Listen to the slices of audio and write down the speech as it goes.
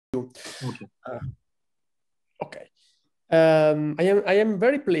Okay. Okay. I am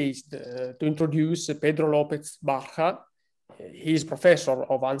very pleased to introduce Pedro López Barja. He is professor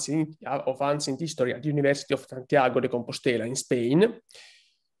of ancient history at the University of Santiago de Compostela in Spain.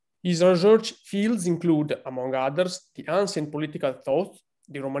 His research fields include, among others, the ancient political thought,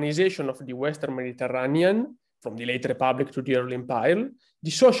 the Romanization of the Western Mediterranean, from the late Republic to the early Empire,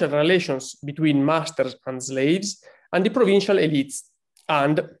 the social relations between masters and slaves, and the provincial elites,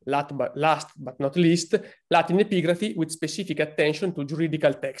 and last but not least, Latin epigraphy with specific attention to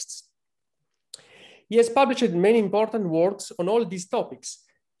juridical texts. He has published many important works on all these topics.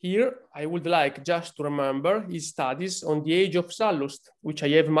 Here, I would like just to remember his studies on the age of Sallust, which I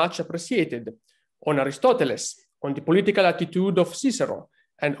have much appreciated, on Aristoteles, on the political attitude of Cicero,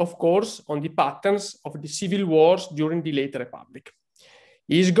 and of course, on the patterns of the civil wars during the late Republic.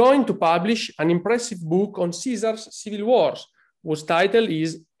 He is going to publish an impressive book on Caesar's civil wars, whose title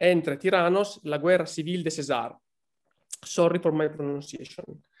is Entre Tiranos, la guerra civil de César. Sorry for my pronunciation.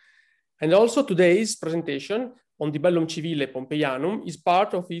 And also today's presentation on the Bellum ciuile Pompeianum is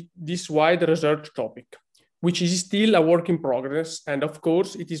part of this wide research topic, which is still a work in progress, and of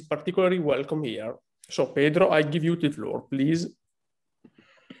course it is particularly welcome here. So Pedro, I give you the floor, please.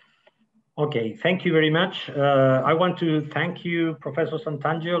 Okay, thank you very much. I want to thank you, Professor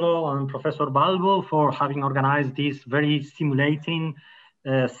Sant'Angelo and Professor Balbo, for having organized this very stimulating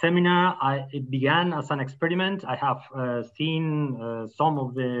seminar. It began as an experiment. I have seen some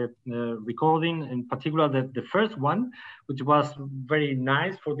of the recording, in particular the first one, which was very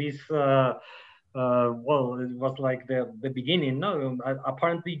nice for this. Well, it was like the beginning. No,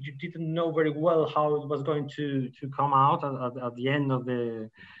 apparently you didn't know very well how it was going to come out at the end of the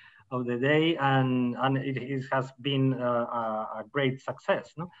day, and it has been a great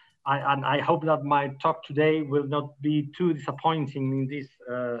success. No? I hope that my talk today will not be too disappointing in this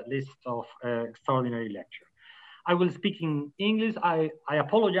list of extraordinary lecture. I will speak in English. I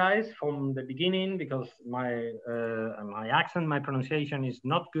apologize from the beginning because my accent, my pronunciation is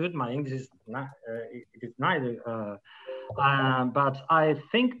not good. My English is not, it is neither. But I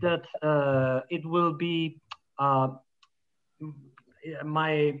think that it will be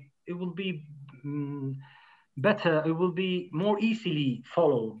it will be better, it will be more easily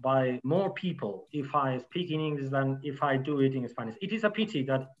followed by more people if I speak in English than if I do it in Spanish. It is a pity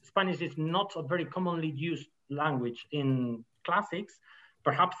that Spanish is not a very commonly used language in classics,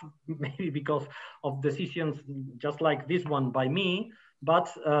 perhaps maybe because of decisions just like this one by me, but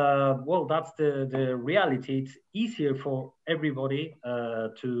well, that's the reality. It's easier for everybody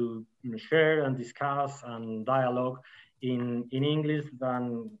to share and discuss and dialogue in English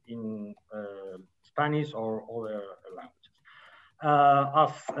than in Spanish or other languages.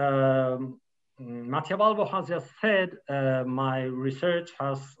 As Mattia Balbo has just said, my research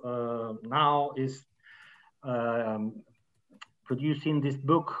has now is producing this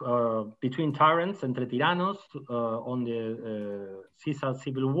book, Between Tyrants, Entre Tiranos, on the Caesar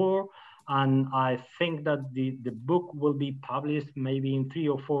Civil War. And I think that the book will be published maybe in 3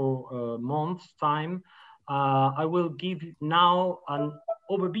 or 4 months' time. I will give now an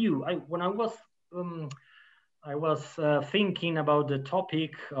overview. When I was thinking about the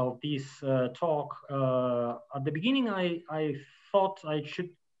topic of this talk, at the beginning I thought I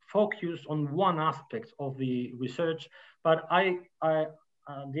should focus on one aspect of the research, but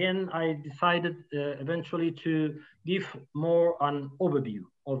then I decided eventually to give more an overview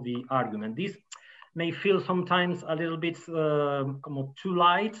of the argument. This may feel sometimes a little bit too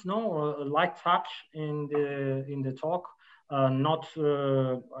light, no, or a light touch in the talk, not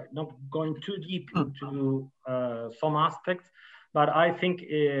going too deep into some aspects, but I think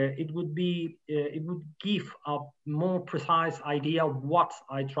it would give a more precise idea of what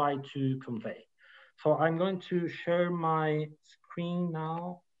I try to convey. So I'm going to share my screen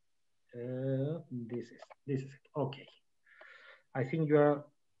now. This is okay. I think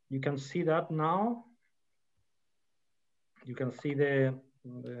you can see that now. You can see the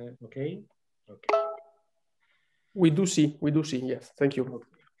okay. We do see, yes, thank you.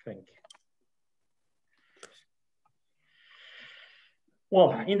 Okay, thank you.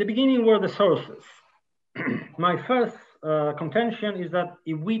 Well, in the beginning were the sources. My first contention is that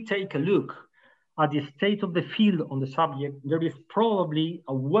if we take a look at the state of the field on the subject, there is probably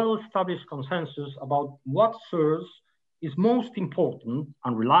a well-established consensus about what source is most important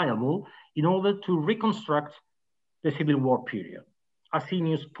and reliable in order to reconstruct the Civil War period,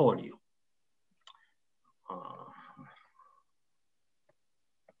 Asinius Pollio.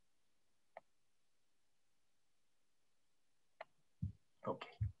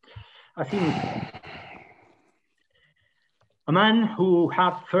 a man who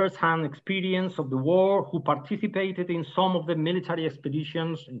had first-hand experience of the war, who participated in some of the military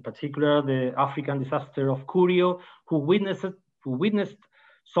expeditions, in particular the African disaster of Curio, who witnessed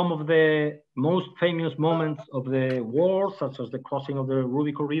some of the most famous moments of the war, such as the crossing of the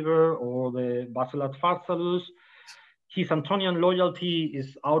Rubico River or the battle at Pharsalus. His Antonian loyalty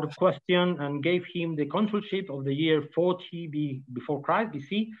is out of question and gave him the consulship of the year 40 before Christ,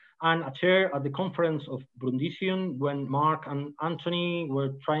 BC, and a chair at the conference of Brundisium when Mark and Antony were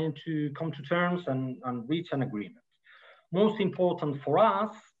trying to come to terms and reach an agreement. Most important for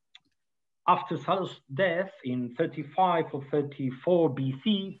us, after Salus' death in 35 or 34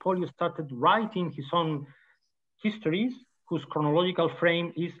 BC, Pollio started writing his own histories whose chronological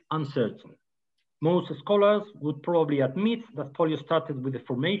frame is uncertain. Most scholars would probably admit that Pollio started with the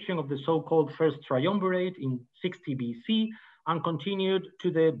formation of the so-called First Triumvirate in 60 BC and continued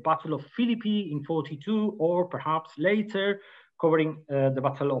to the Battle of Philippi in 42, or perhaps later, covering the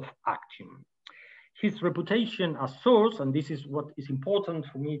Battle of Actium. His reputation as source, and this is what is important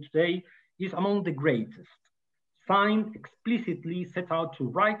for me today, is among the greatest. Syme explicitly set out to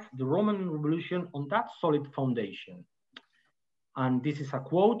write the Roman Revolution on that solid foundation. And this is a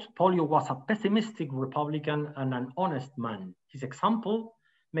quote: Pollio was a pessimistic Republican and an honest man. His example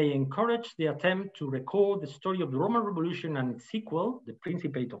may encourage the attempt to record the story of the Roman Revolution and its sequel, the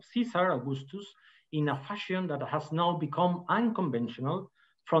Principate of Caesar Augustus, in a fashion that has now become unconventional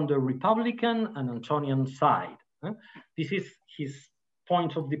from the Republican and Antonian side. This is his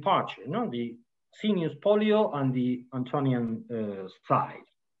point of departure, the Cinius Pollio and the Antonian side,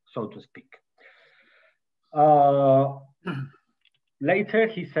 so to speak. Later,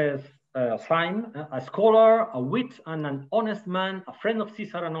 he says, Syme, a scholar, a wit, and an honest man, a friend of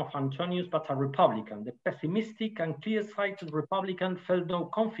Caesar and of Antonius, but a Republican. The pessimistic and clear-sighted Republican felt no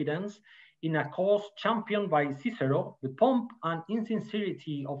confidence in a cause championed by Cicero, the pomp and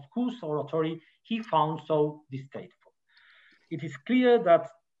insincerity of whose oratory he found so distasteful. It is clear that,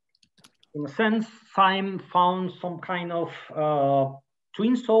 in a sense, Syme found some kind of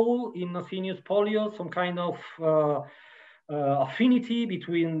twin soul in Asinius Pollio, some kind of affinity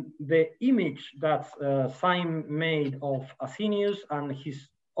between the image that Syme made of Asinius and his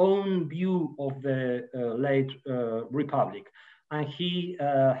own view of the late Republic. And he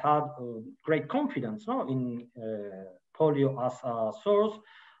had great confidence in Pollio as a source.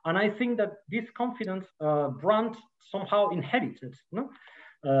 And I think that this confidence Brandt somehow inherited.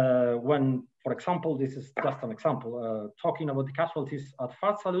 When, for example, this is just an example, talking about the casualties at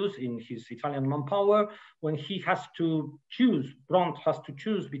Pharsalus in his Italian manpower, when he has to choose, Brandt has to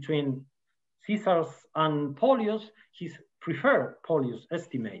choose between Caesar's and Pollius, he preferred Pollius'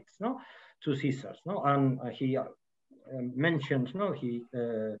 estimates to Caesar's. And he mentioned, he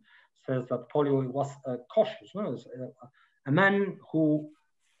says that Pollio was cautious, a man who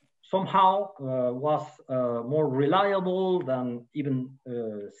somehow was more reliable than even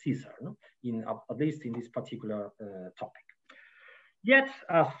Caesar, at least in this particular topic. Yet,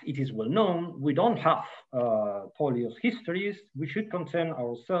 as it is well known, we don't have Pollio's histories. We should content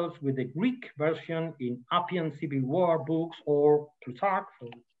ourselves with the Greek version in Appian Civil War books or Plutarch, for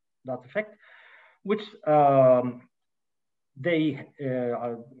that effect, which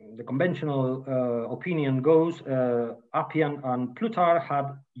the conventional opinion goes, Appian and Plutarch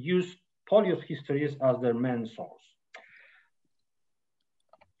had used Pollio's histories as their main source.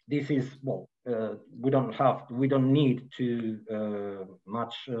 This is, well, we don't need to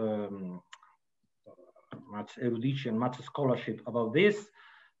much erudition, much scholarship about this.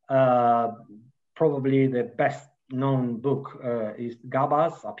 Probably the best known book is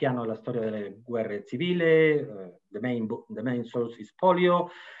Gabas, A piano la storia delle guerre civili. The main source is Pollio.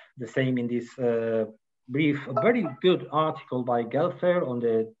 The same in this brief, a very good article by Gelfer on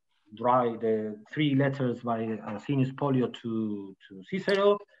the 3 letters by Asinius Pollio to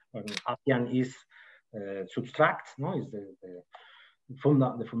Cicero. Appian is subtract, is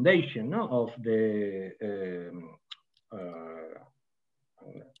the foundation of the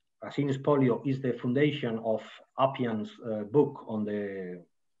Asinius Pollio is the foundation of Appian's book on the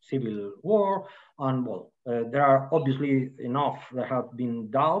Civil War. And well, there are obviously there have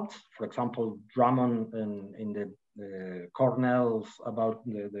been doubts, for example, Drummond in the Cornell's about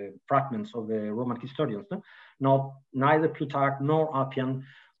the fragments of the Roman historians. Neither Plutarch nor Appian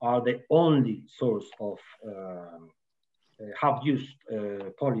are the only source of, have used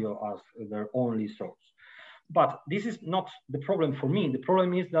Pollio as their only source. But this is not the problem for me. The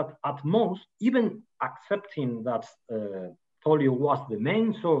problem is that at most, even accepting that Pollio was the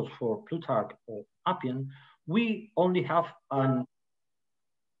main source for Plutarch or Appian, we only have a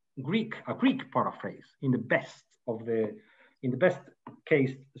Greek paraphrase in the best of the in the best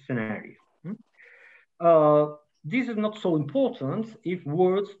case scenario. This is not so important if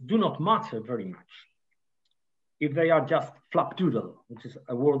words do not matter very much. If they are just flapdoodle, which is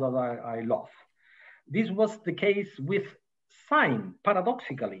a word that I love. This was the case with Syme,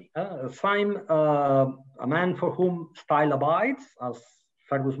 paradoxically. Syme, a man for whom style abides, as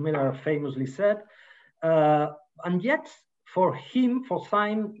Fergus Miller famously said, and yet for him, for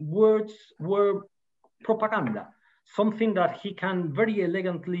Syme, words were propaganda, something that he can very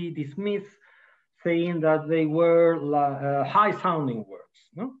elegantly dismiss, saying that they were high-sounding words.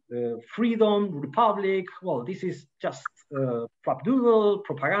 No? Freedom, republic, well, this is just flapdoodle,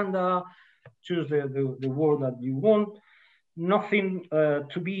 propaganda, choose the word that you want, nothing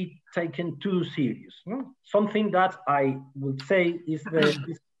to be taken too serious. No? Something that I would say is this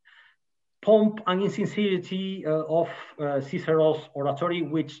pomp and insincerity of Cicero's oratory,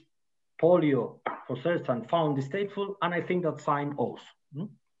 which Pollio, for certain, found distasteful, and I think that Syme also.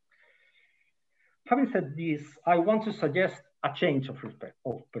 Having said this, I want to suggest a change of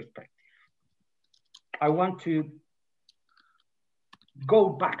perspective. I want to go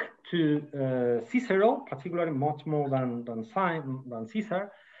back to Cicero, particularly much more than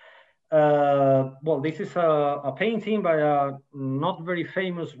Caesar. Well, this is a painting by a not very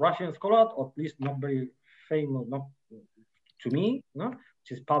famous Russian scholar, or at least not very famous, not to me, no?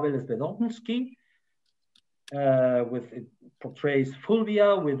 Which is Pavel Zvedonsky. It portrays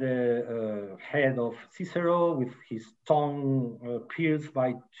Fulvia with the head of Cicero, with his tongue pierced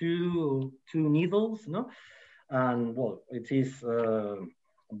by two needles, no? And well, it is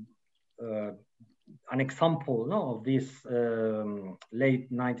an example, no, of this late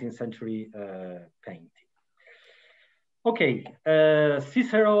 19th century painting. Okay,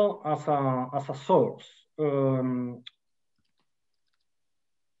 Cicero as a source.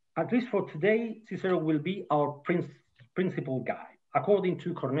 At least for today, Cicero will be our principal guide. According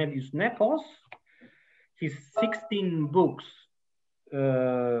to Cornelius Nepos, his 16 books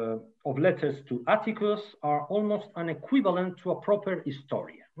of letters to Atticus are almost an equivalent to a proper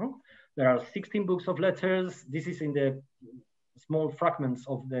historian. No? There are 16 books of letters. This is in the small fragments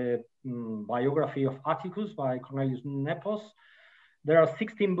of the biography of Atticus by Cornelius Nepos. There are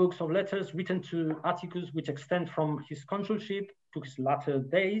 16 books of letters written to Atticus, which extend from his consulship to his latter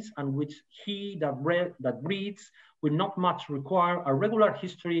days, and which he that reads will not much require a regular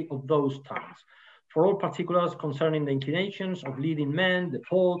history of those times. For all particulars concerning the inclinations of leading men, the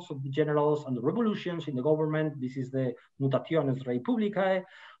faults of the generals, and the revolutions in the government, this is the Mutationes Reipublicae,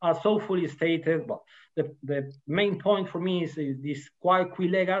 are so fully stated. But the main point for me is this quae qui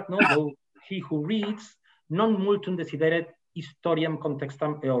legat, no? Though he who reads, non multum desideret historiam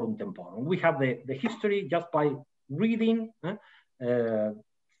contextam eorum temporum. We have the history just by reading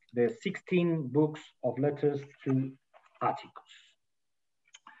the 16 books of letters to Atticus.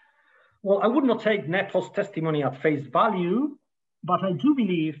 Well, I would not take Nepos' testimony at face value, but I do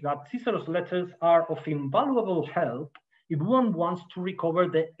believe that Cicero's letters are of invaluable help if one wants to recover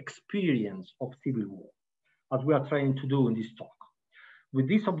the experience of civil war, as we are trying to do in this talk. With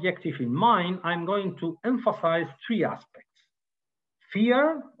this objective in mind, I'm going to emphasize three aspects: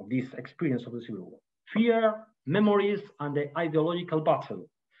 fear of this experience of the civil war, fear, memories, and the ideological battle,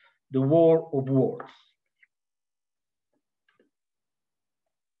 the war of words.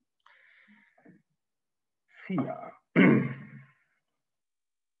 Fear.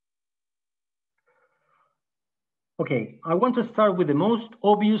 Okay, I want to start with the most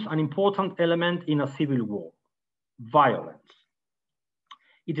obvious and important element in a civil war: violence.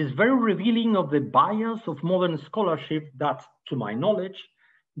 It is very revealing of the bias of modern scholarship that, to my knowledge,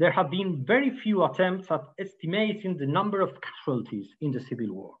 there have been very few attempts at estimating the number of casualties in the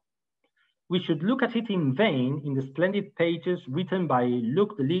Civil War. We should look at it in vain in the splendid pages written by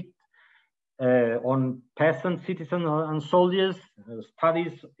Luc Delict on peasants, citizens, and soldiers,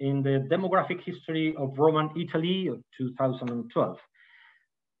 studies in the demographic history of Roman Italy of 2012.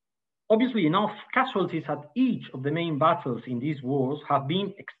 Obviously, enough casualties at each of the main battles in these wars have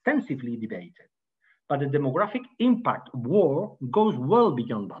been extensively debated, but the demographic impact of war goes well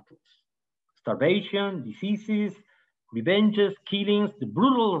beyond battles. Starvation, diseases, revenges, killings, the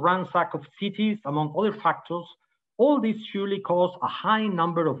brutal ransack of cities, among other factors, all these surely cause a high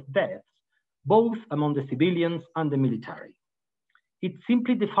number of deaths, both among the civilians and the military. It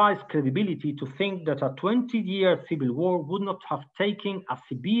simply defies credibility to think that a 20-year civil war would not have taken a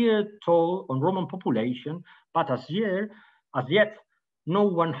severe toll on Roman population, but as yet, no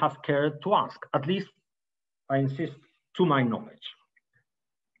one has cared to ask, at least, I insist, to my knowledge.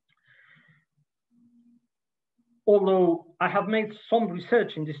 Although I have made some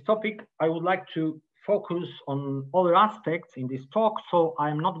research in this topic, I would like to focus on other aspects in this talk, so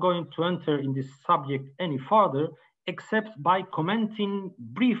I'm not going to enter in this subject any further, except by commenting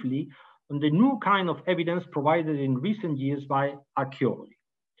briefly on the new kind of evidence provided in recent years by archaeology.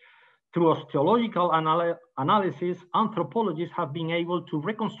 Through osteological analysis, anthropologists have been able to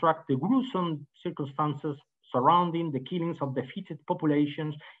reconstruct the gruesome circumstances surrounding the killings of defeated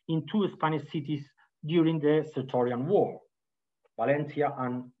populations in two Spanish cities during the Sertorian War, Valencia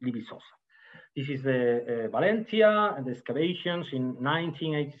and Libissosa. This is the Valencia and the excavations in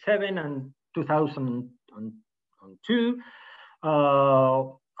 1987 and 2002.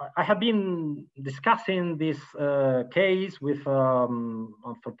 I have been discussing this case with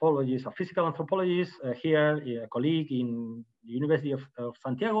anthropologists, a physical anthropologist here, a colleague in the University of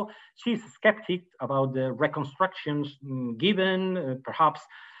Santiago. She's skeptic about the reconstructions given. Perhaps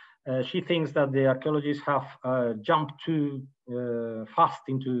she thinks that the archaeologists have jumped too fast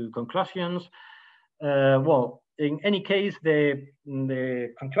into conclusions. Well, in any case, the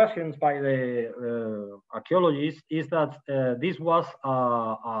conclusions by the archaeologists is that this was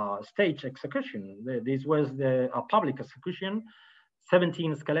a stage execution. This was a public execution,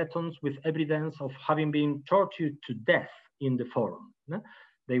 17 skeletons with evidence of having been tortured to death in the forum.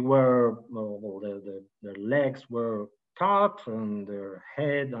 They were, their legs were cut and their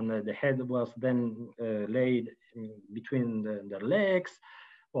head, and the head was then laid between their legs.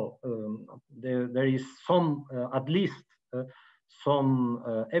 Well, there is some, at least some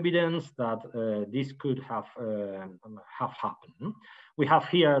evidence that this could have happened. We have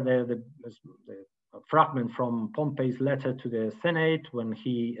here the fragment from Pompey's letter to the Senate when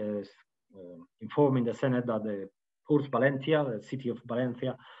he is informing the Senate that the Urs Valentia, the city of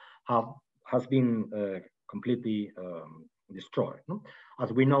Valencia, has been completely destroyed,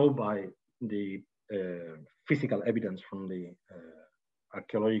 as we know by the physical evidence from the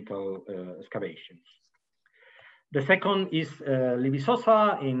archaeological excavations. The second is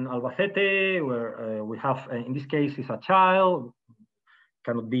Libissosa in Albacete, where we have, in this case, is a child,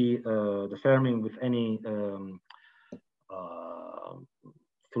 cannot be determined with any,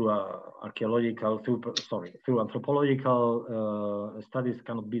 through anthropological studies,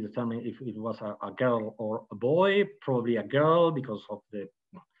 cannot be determined if it was a girl or a boy, probably a girl, because of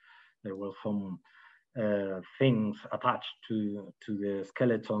there were some things attached to the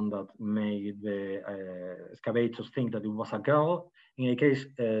skeleton that made the excavators think that it was a girl. In any case,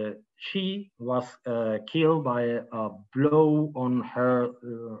 she was killed by a blow on her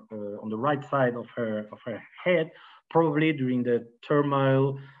on the right side of her head, probably during the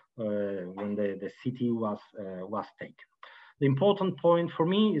turmoil when the city was taken. The important point for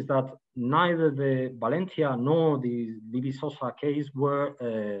me is that neither the Valencia nor the Libissosa case were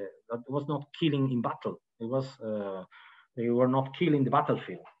that was not killing in battle. It was they were not killing the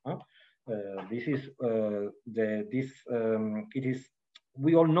battlefield. This is it is.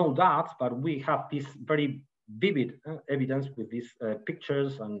 We all know that, but we have this very vivid evidence with these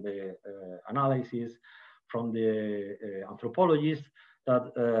pictures and the analysis from the anthropologists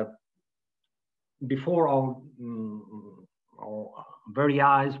that before our very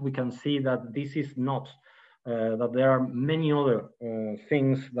eyes, we can see that this is not, that there are many other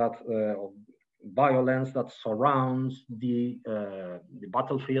things that, violence that surrounds the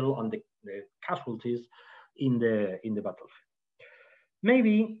battlefield and the casualties in the battlefield.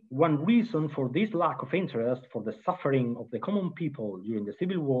 Maybe one reason for this lack of interest for the suffering of the common people during the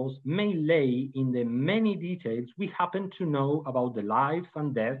civil wars may lay in the many details we happen to know about the lives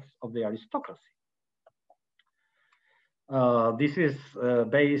and deaths of the aristocracy. This is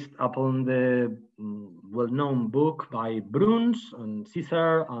based upon the well-known book by Bruns and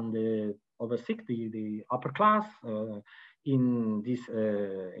Caesar and the over 60, the upper class in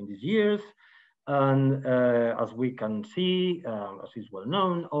these years. And as we can see, as is well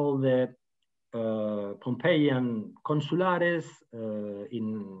known, all the Pompeian consulares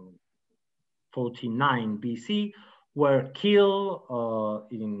in 49 BC were killed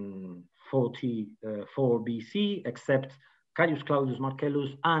in 44 BC, except Caius Claudius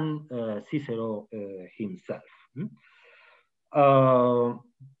Marcellus and Cicero himself.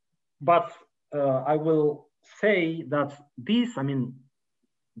 But I will say that this,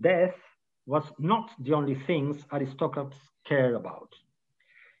 death was not the only things aristocrats cared about.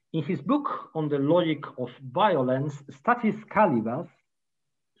 In his book on the logic of violence, Stathis Calibas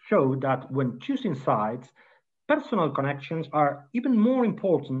showed that when choosing sides, personal connections are even more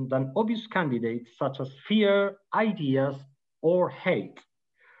important than obvious candidates such as fear, ideas, or hate.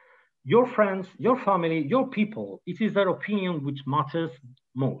 Your friends, your family, your people, it is their opinion which matters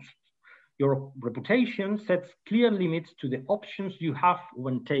most. Your reputation sets clear limits to the options you have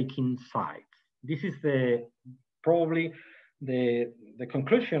when taking sides. This is probably the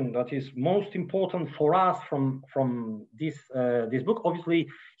conclusion that is most important for us from this book. Obviously,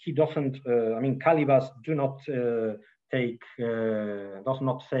 he doesn't. I mean, Calibas does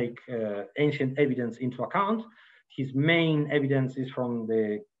not take ancient evidence into account. His main evidence is from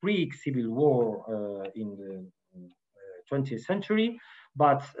the Greek Civil War in the 20th century,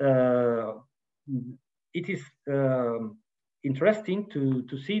 but it is interesting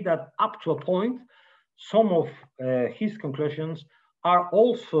to see that up to a point, some of his conclusions are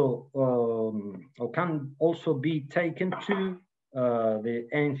also or can also be taken to the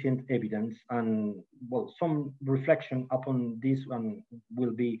ancient evidence, and well, some reflection upon this one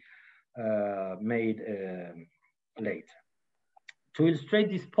will be made later. To illustrate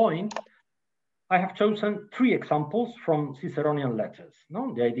this point, I have chosen 3 examples from Ciceronian letters.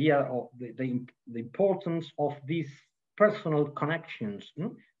 No? The idea of the importance of these personal connections,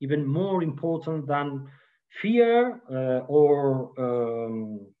 even more important than fear or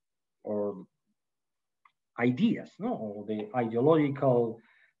ideas, or the ideological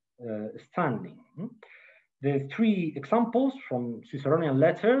standing. The 3 examples from Ciceronian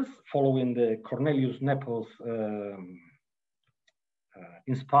letters following the Cornelius Nepos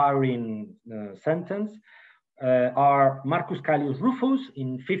inspiring sentence are Marcus Caelius Rufus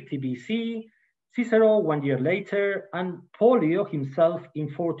in 50 BC, Cicero 1 year later, and Pollio himself in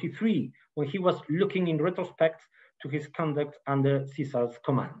 43, when he was looking in retrospect to his conduct under Caesar's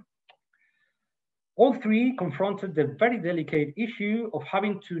command. All 3 confronted the very delicate issue of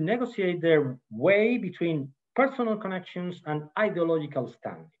having to negotiate their way between personal connections and ideological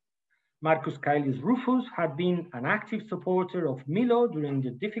standing. Marcus Caelius Rufus had been an active supporter of Milo during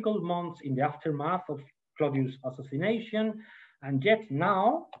the difficult months in the aftermath of Claudius' assassination, and yet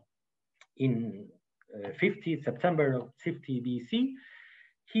now, in September 50 BC,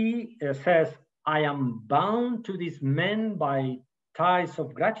 he says, "I am bound to these men by ties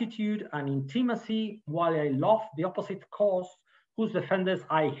of gratitude and intimacy, while I love the opposite cause, whose defenders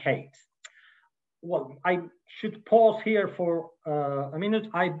I hate." Well, I should pause here for a minute.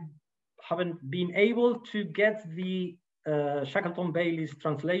 I haven't been able to get the Shackleton Bailey's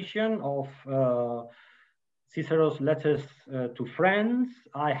translation of Cicero's letters to friends.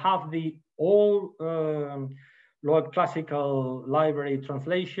 I have the old Lloyd Classical Library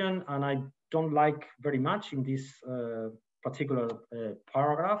translation, and I don't like very much in this particular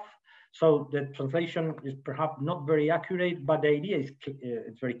paragraph. So the translation is perhaps not very accurate, but the idea is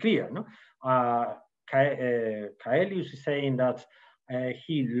it's very clear. No? Caelius is saying that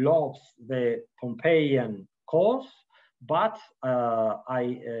he loves the Pompeian cause, but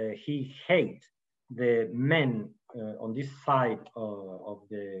he hates the men on this side of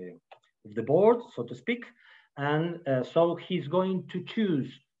the board, so to speak, and so he's going to choose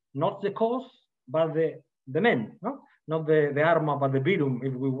not the cause, but the men, no? Not the arma, but the Bellum,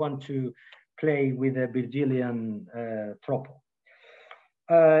 if we want to play with the Virgilian tropo.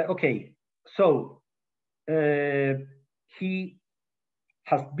 Okay, so he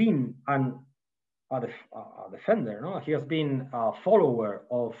has been a defender, no? He has been a follower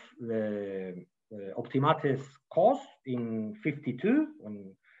of the Optimates cause in 52,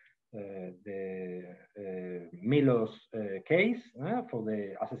 when the Milo's case for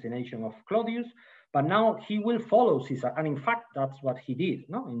the assassination of Claudius, but now he will follow Caesar, and in fact that's what he did,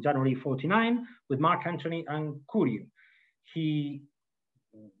 no? In January 49 with Mark Antony and Curio. He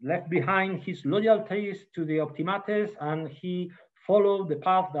left behind his loyalties to the Optimates, and he followed the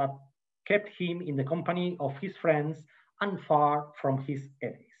path that kept him in the company of his friends and far from his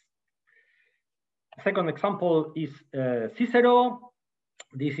enemies. The second example is Cicero.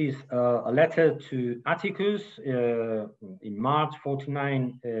 This is a letter to Atticus in March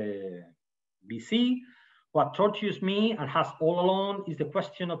 49 BC. What tortures me and has all along is the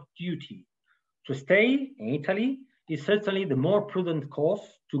question of duty. To stay in Italy is certainly the more prudent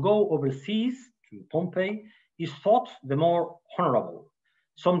course. To go overseas to Pompeii is thought the more honorable.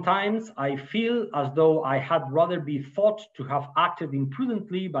 Sometimes I feel as though I had rather be thought to have acted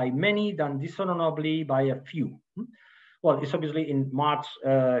imprudently by many than dishonorably by a few. Well, it's obviously in March,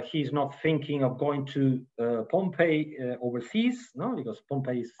 he's not thinking of going to Pompeii overseas, no, because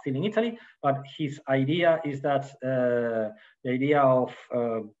Pompeii is still in Italy, but his idea is that the idea of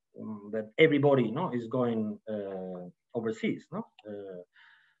that everybody, no, is going overseas, no,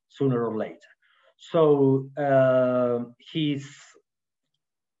 sooner or later. So his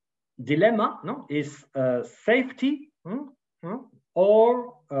dilemma, no, is safety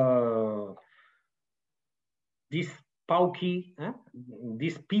or these pauci,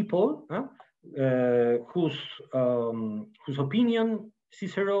 these people whose opinion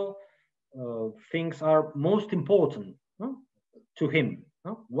Cicero things are most important to him.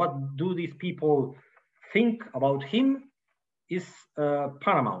 What do these people think about him is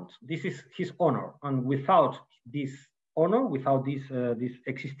paramount. This is his honor, and without this honor, without this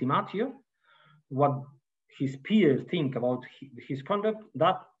existimatio, what his peers think about his conduct,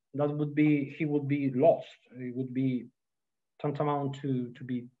 that would be, he would be lost. It would be tantamount to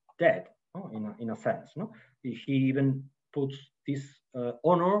be dead, in a sense. He even puts this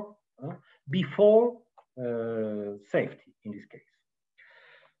honor before safety in this case.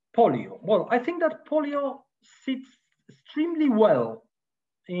 Pollio. Well, I think that Pollio sits extremely well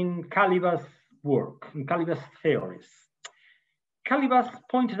in Caliba's work, in Caliba's theories. Calibas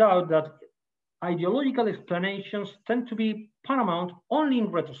pointed out that ideological explanations tend to be paramount only in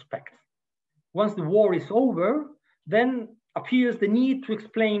retrospect. Once the war is over, then appears the need to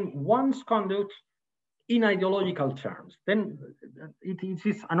explain one's conduct in ideological terms. Then it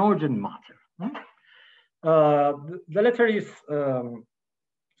is an urgent matter. The letter is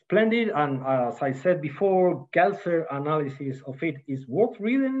splendid, and as I said before, Gelser's analysis of it is worth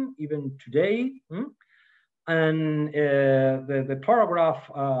reading even today. And the paragraph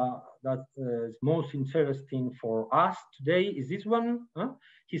that is most interesting for us today is this one.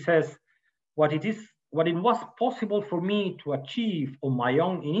 He says, what it was possible for me to achieve on my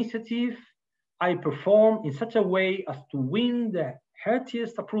own initiative, I performed in such a way as to win the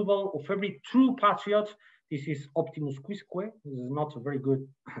heartiest approval of every true patriot. This is Optimus quisque. This is not a very good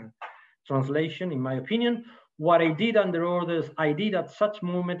translation, in my opinion. What I did under orders, I did at such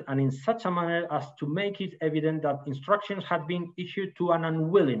moment and in such a manner as to make it evident that instructions had been issued to an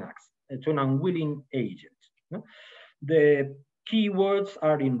unwilling agent. The key words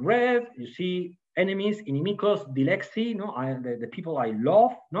are in red. You see, enemies, inimicos, dilexi, the people I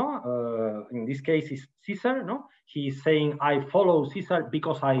love. In this case, is Caesar. He's saying, I follow Caesar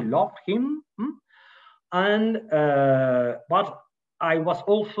because I love him. And but I was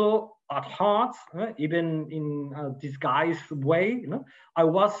also at heart, even in a disguised way, I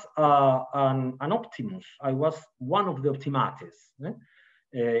was an Optimus. I was one of the Optimates,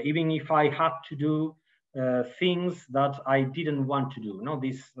 even if I had to do things that I didn't want to do.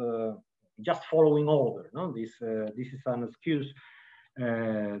 This just following order. This is an excuse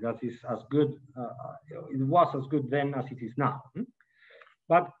that is as good. It was as good then as it is now.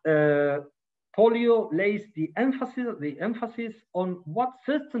 But Pollio lays the emphasis on what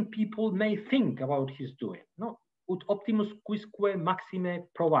certain people may think about his doing. Ut optimus quisque maxime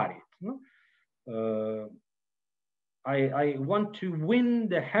provarit. I want to win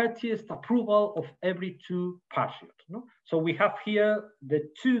the heartiest approval of every true patriot. So we have here the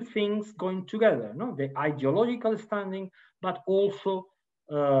two things going together, the ideological standing, but also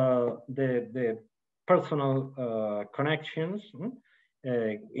the personal connections.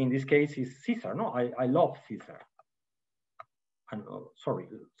 In this case is Caesar. I love Caesar. And sorry,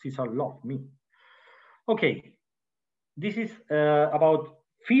 Caesar loved me. Okay, this is about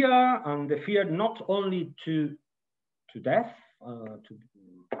fear, and the fear not only to death,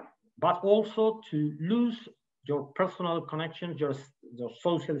 but also to lose your personal connections, your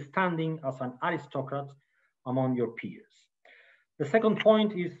social standing as an aristocrat among your peers. The second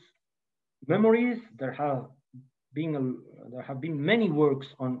point is memories. There have been many works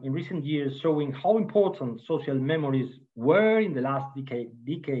in recent years showing how important social memories were in the last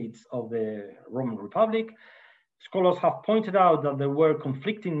decades of the Roman Republic. Scholars have pointed out that there were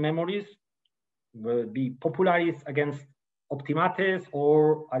conflicting memories, be popularis against optimates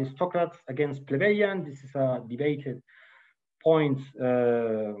or aristocrats against plebeian. This is a debated point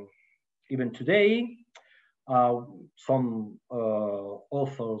even today. Some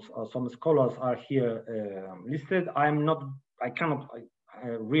authors, some scholars are here listed. I cannot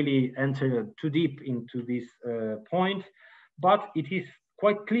really enter too deep into this point, but it is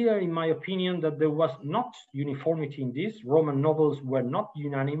quite clear, in my opinion, that there was not uniformity in this. Roman nobles were not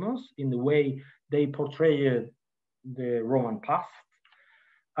unanimous in the way they portrayed the Roman past.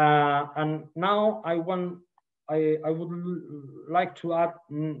 And now I would like to add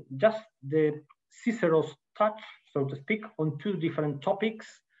just the Cicero's touch, so to speak, on two different topics.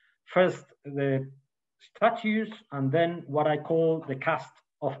 First, the statues, and then what I call the cast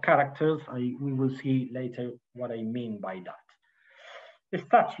of characters. We will see later what I mean by that. The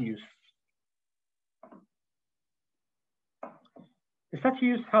statues. The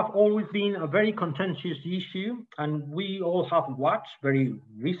statues have always been a very contentious issue, and we all have watched very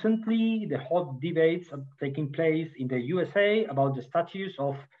recently the hot debates taking place in the USA about the statues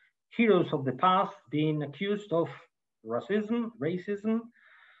of heroes of the past being accused of racism.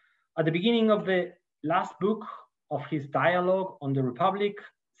 At the beginning of the last book of his dialogue on the Republic,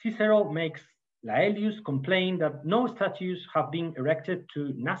 Cicero makes Laelius complain that no statues have been erected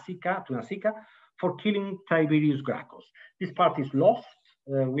to Nasica for killing Tiberius Gracchus. This part is lost.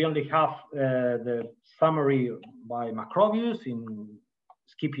 We only have the summary by Macrobius in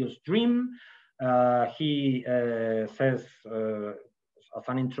Scipio's dream. He says as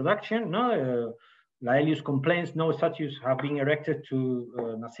an introduction, Laelius complains no statues have been erected to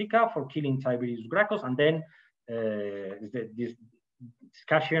Nasica for killing Tiberius Gracchus, and then this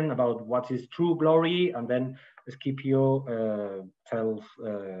discussion about what is true glory, and then Scipio tells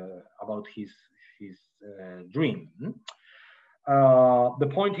about his dream. The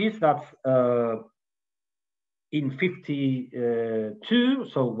point is that in 52,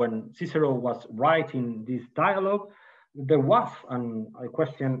 so when Cicero was writing this dialogue, there was I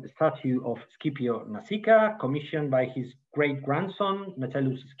question, a statue of Scipio Nasica commissioned by his great-grandson,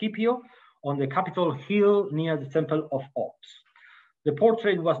 Metellus Scipio, on the Capitol Hill near the Temple of Ops. The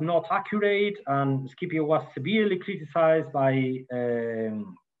portrait was not accurate, and Scipio was severely criticized by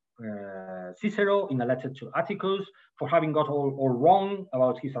Cicero in a letter to Atticus for having got all wrong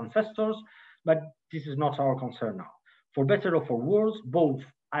about his ancestors, but this is not our concern now. For better or for worse, both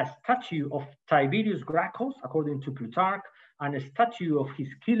a statue of Tiberius Gracchus, according to Plutarch, and a statue of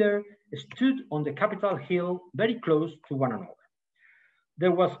his killer stood on the Capitol Hill very close to one another.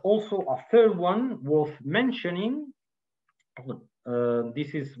 There was also a third one worth mentioning.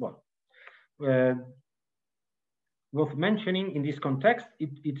 This is worth mentioning in this context.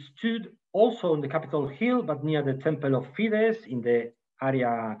 It stood also on the Capitol Hill, but near the Temple of Fides in the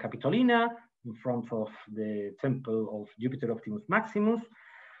Area Capitolina, in front of the Temple of Jupiter Optimus Maximus,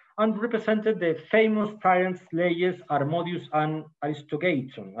 and represented the famous tyrant slayers Harmodius and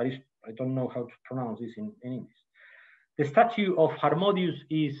Aristogaton. I don't know how to pronounce this in English. The statue of Harmodius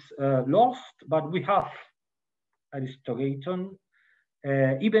is lost, but we have Aristogaton,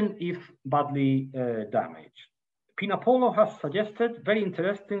 even if badly damaged. Pinapolo has suggested, very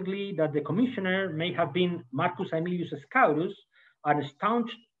interestingly, that the commissioner may have been Marcus Aemilius Scaurus, a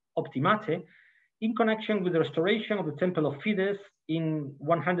staunch optimate, in connection with the restoration of the Temple of Fides in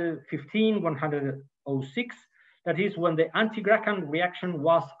 115-106, that is, when the anti-Gracchus reaction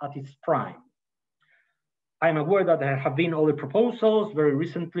was at its prime. I'm aware that there have been other proposals very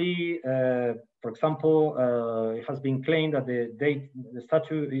recently. For example, it has been claimed that the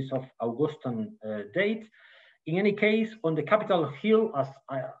statue is of Augustan date. In any case, on the Capitol Hill, as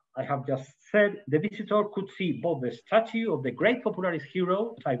I have just said, the visitor could see both the statue of the great popularis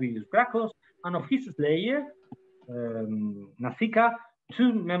hero, Tiberius Gracchus, and of his slayer, Nasica,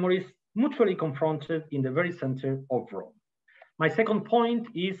 two memories mutually confronted in the very center of Rome. My second point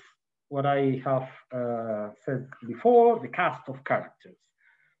is what I have said before, the cast of characters.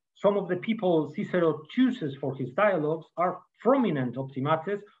 Some of the people Cicero chooses for his dialogues are prominent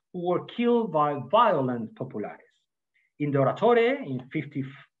optimates who were killed by violent populares. In the Oratore, in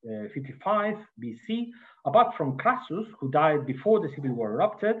 55 BC, apart from Crassus, who died before the civil war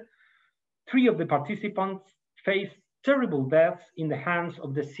erupted, 3 of the participants faced terrible deaths in the hands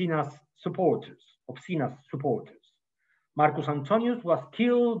of the Cinna's supporters. Marcus Antonius was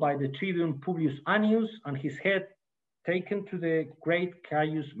killed by the tribune Publius Annius and his head taken to the great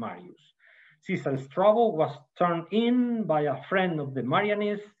Caius Marius. Caesar Strabo was turned in by a friend of the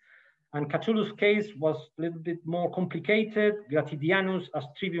Marianists, and Catulus' case was a little bit more complicated. Gratidianus, as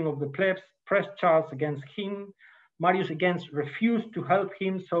tribune of the plebs, pressed charges against him. Marius again refused to help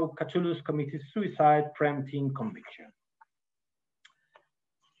him, so Catulus committed suicide, preempting conviction.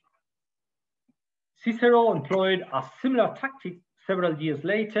 Cicero employed a similar tactic several years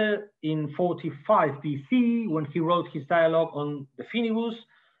later in 45 BC when he wrote his dialogue on the Finibus.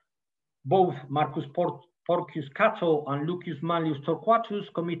 Both Marcus Porcius Cato and Lucius Manlius Torquatus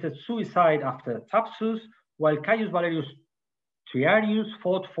committed suicide after Thapsus, while Caius Valerius Triarius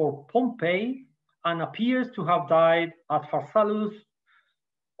fought for Pompey and appears to have died at Pharsalus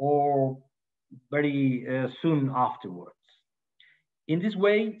or very soon afterwards. In this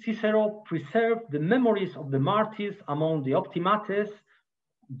way, Cicero preserved the memories of the martyrs among the optimates,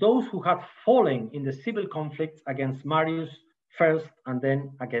 those who had fallen in the civil conflicts against Marius first and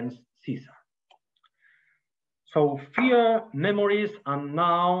then against Caesar. So fear, memories, and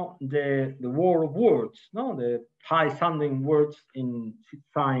now the war of words, the high-sounding words in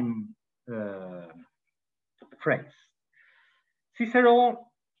time phrase. Cicero,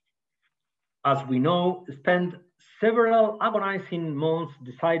 as we know, spent several agonizing months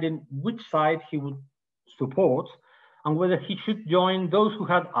deciding which side he would support and whether he should join those who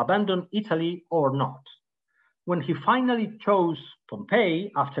had abandoned Italy or not. When he finally chose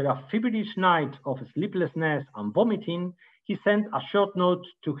Pompey, after a feverish night of sleeplessness and vomiting, he sent a short note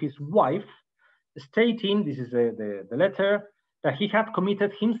to his wife stating, this is the letter, that he had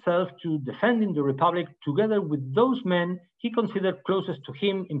committed himself to defending the Republic together with those men he considered closest to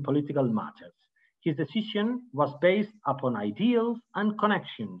him in political matters. His decision was based upon ideals and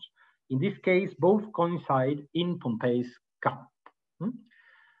connections. In this case, both coincide in Pompey's camp.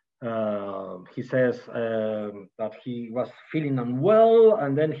 He says that he was feeling unwell,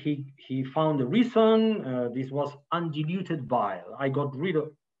 and then he found a reason. This was undiluted bile. I got rid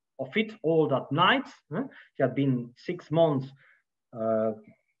of it all that night. He had been 6 months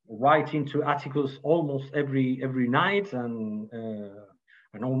writing to articles almost every night and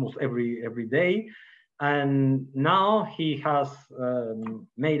almost every day. And now he has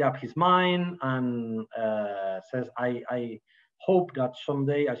made up his mind and says, I hope that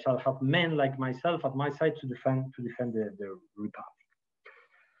someday I shall have men like myself at my side to defend the Republic.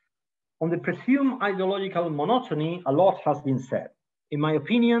 On the presumed ideological monotony, a lot has been said. In my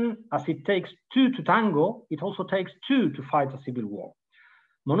opinion, as it takes two to tango, it also takes two to fight a civil war.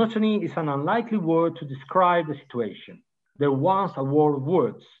 Monotony is an unlikely word to describe the situation. There was a war of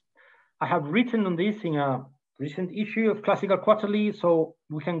words. I have written on this in a recent issue of Classical Quarterly, so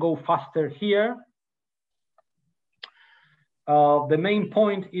we can go faster here. The main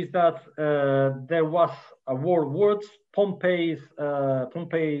point is that there was a war of words. Pompey's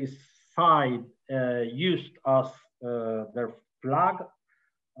side used as their flag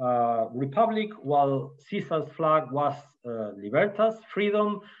Republic, while Caesar's flag was Libertas,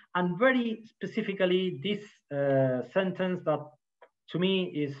 freedom, and very specifically this sentence that to me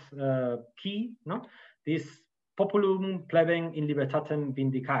is key, no? This populum plebem in libertatem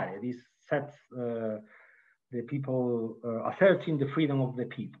vindicare. This sets the people asserting the freedom of the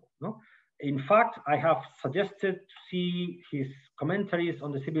people. No? In fact, I have suggested to see his commentaries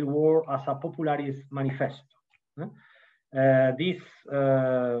on the Civil War as a popularis manifesto. This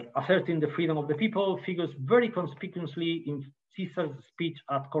asserting the freedom of the people figures very conspicuously in Caesar's speech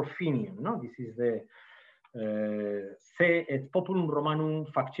at Corfinium. No? This is the se et populum Romanum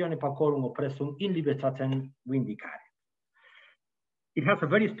factione paucorum oppressum in libertatem vindicare. It has a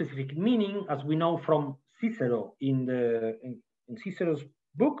very specific meaning, as we know from Cicero in Cicero's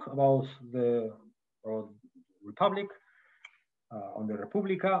book about the Republic, on the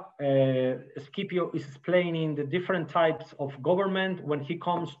Republica. Scipio is explaining the different types of government. When he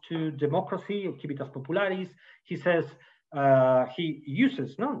comes to democracy, or civitas popularis, he says, he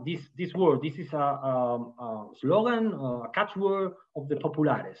uses this word. This is a slogan, a catchword of the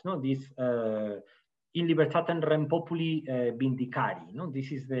populares. This in libertatem rem populi vindicari.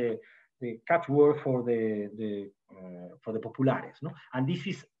 This is the catchword for the populares. And this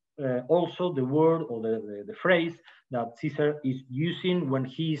is also the word or the phrase that Caesar is using when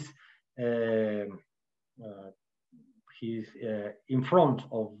he's in front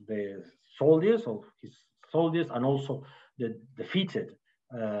of the soldiers, and also the defeated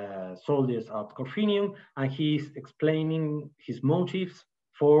soldiers at Corfinium, and he's explaining his motives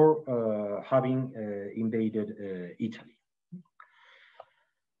for having invaded Italy.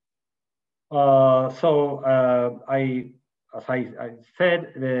 As I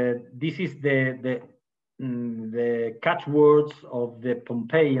said, this is the catchwords of the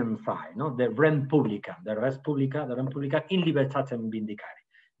Pompeian side, the Rem Publica, the Res Publica in libertatem vindicare,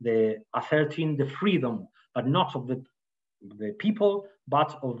 the asserting the freedom, but not of the people,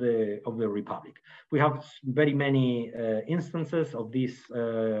 but of the Republic. We have very many instances of this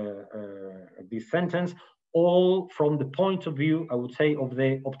sentence, all from the point of view, I would say, of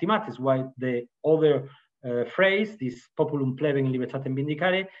the optimatis, while the other phrase, this populum plebem in libertatem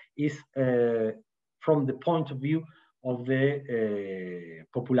vindicare, is from the point of view of the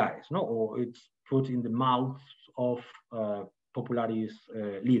populares, or it's put in the mouths of popularis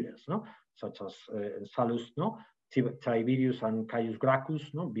leaders, such as Salus, Tiberius and Caius Gracchus,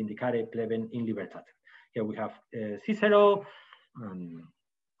 vindicare plebem in libertatem. Here we have Cicero,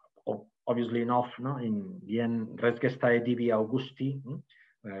 obviously enough, in the end, res gestae divi Augusti,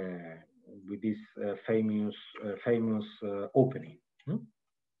 with this famous opening.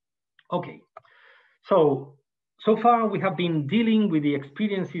 Okay, so far we have been dealing with the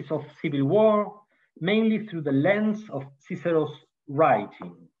experiences of civil war, mainly through the lens of Cicero's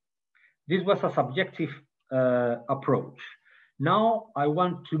writing. This was a subjective approach. Now I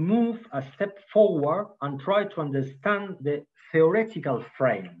want to move a step forward and try to understand the theoretical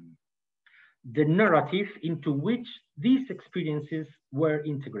frame, the narrative into which these experiences were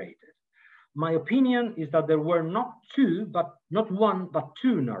integrated. My opinion is that there were not one, but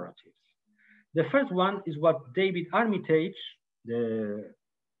two narratives. The first one is what David Armitage, the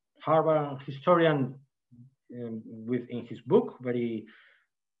Harvard historian, in his book, very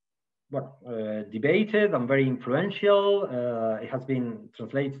debated and very influential. It has been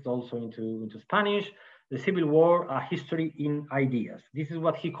translated also into Spanish. The Civil War, A History in Ideas. This is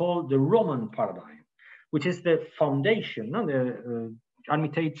what he called the Roman paradigm, which is the foundation. No?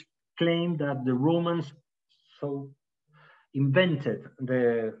 Armitage claimed that the Romans invented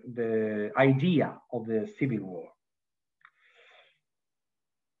the idea of the Civil War.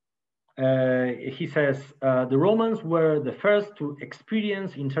 He says, the Romans were the first to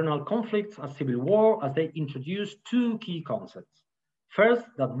experience internal conflicts as civil war, as they introduced two key concepts. First,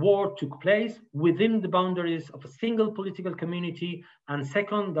 that war took place within the boundaries of a single political community, and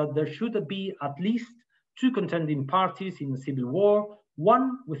second, that there should be at least two contending parties in the civil war,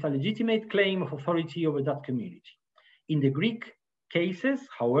 one with a legitimate claim of authority over that community. In the Greek cases,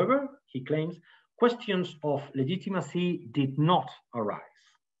 however, he claims, questions of legitimacy did not arise.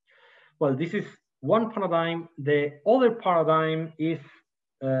 Well, this is one paradigm. The other paradigm is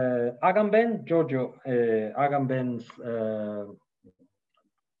Agamben, Giorgio Agamben's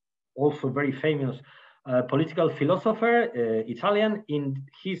also very famous political philosopher, Italian. In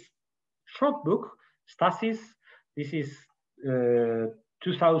his short book, Stasis, this is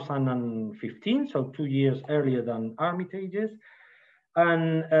 2015, so 2 years earlier than Armitage's.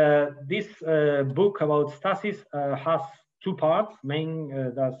 And this book about Stasis has two parts.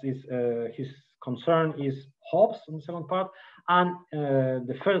 His concern is Hobbes in the second part, and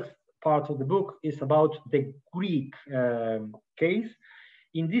the first part of the book is about the Greek case.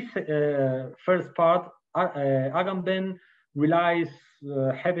 In this first part, Agamben relies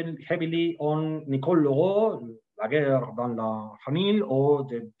heavily on Nicole Leroux, La guerre dans la famille, or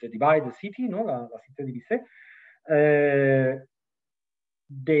the divided city, no? La cité divisée.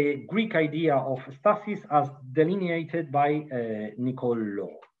 The Greek idea of stasis as delineated by Nicole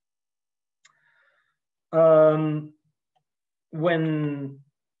Leroux. When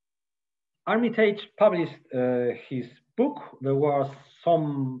Armitage published his book, there was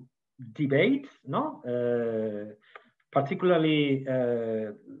some debate, no? Particularly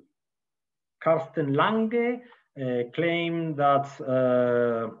Carsten Lange claimed that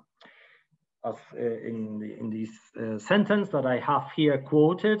as in this sentence that I have here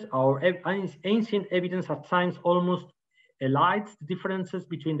quoted, our ancient evidence at science almost elides the differences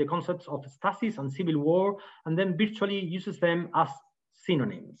between the concepts of stasis and civil war, and then virtually uses them as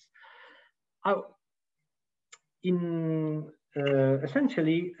synonyms.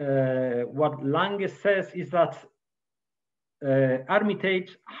 Essentially, what Lange says is that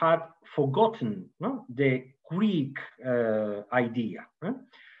Armitage had forgotten, no? The Greek idea.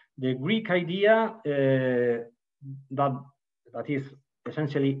 The Greek idea that is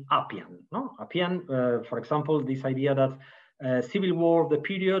essentially Appian. No? Appian, for example, this idea that civil war of the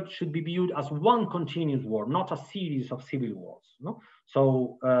period should be viewed as one continuous war, not a series of civil wars. No?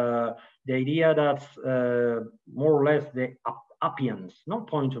 So the idea that more or less the Appian's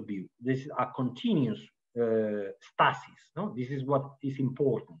point of view, this is a continuous stasis. No? This is what is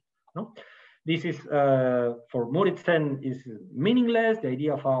important. No? This is, for Moritzen, is meaningless. The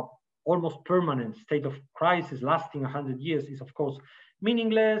idea of a almost permanent state of crisis lasting 100 years is, of course,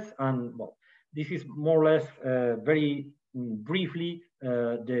 meaningless. And well, this is more or less very briefly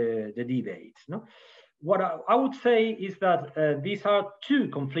the debates. No? What I would say is that these are two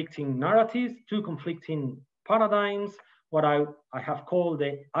conflicting narratives, two conflicting paradigms. What I have called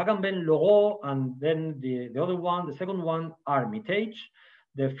the Agamben-Leroux, and then the other one, the second one, Armitage.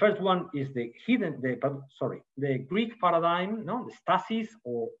 The first one is the Greek paradigm, no, the stasis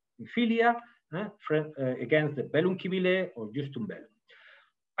or philia against the Bellum ciuile or justum bellum.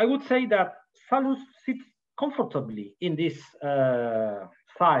 I would say that Sallust sits comfortably in this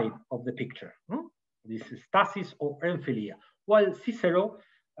side of the picture, this stasis or emphilia, while Cicero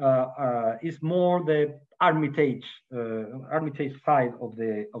is more the Armitage side of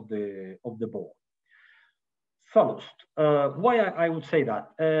the board. Sallust. Why I would say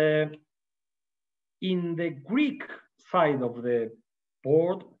that? In the Greek side of the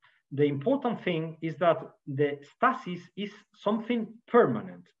board, the important thing is that the stasis is something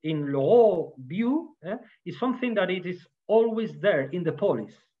permanent. In Leroux' view, is something that it is always there in the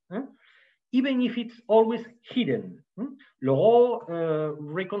polis, even if it's always hidden. Leroux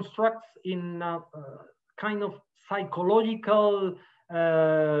reconstructs in a kind of psychological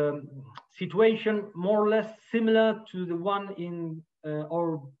situation more or less similar to the one in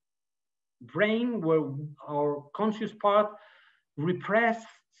our brain, where our conscious part repress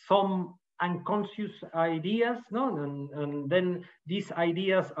some unconscious ideas, no? And then these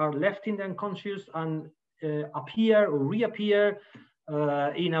ideas are left in the unconscious and appear or reappear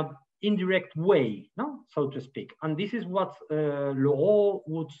in a indirect way, no, so to speak. And this is what Leroux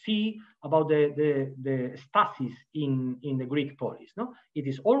would see about the stasis in the Greek polis. No, it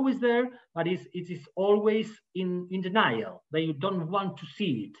is always there, but it is always in denial. They don't want to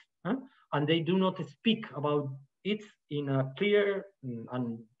see it, huh? And they do not speak about it in a clear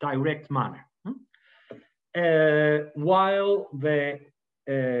and direct manner. While the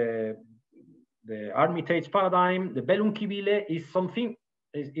Armitage paradigm, the Bellum ciuile, is something,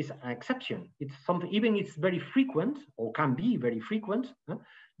 is an exception. It's something, even it's very frequent, or can be very frequent,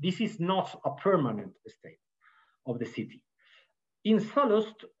 this is not a permanent state of the city. In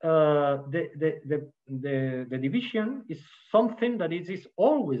Sallust, the division is something that it is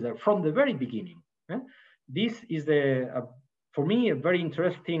always there from the very beginning. This is, for me, a very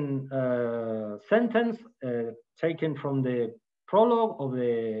interesting sentence taken from the prologue of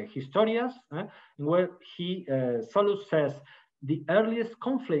the Historias, where Sallust says, "The earliest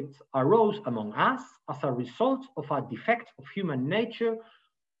conflicts arose among us as a result of a defect of human nature,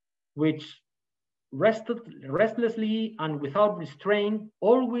 which restlessly and without restraint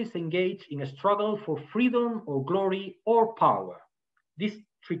always engaged in a struggle for freedom or glory or power." This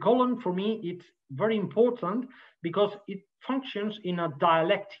tricolon, for me, it's very important because it functions in a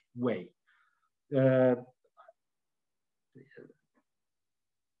dialectic way.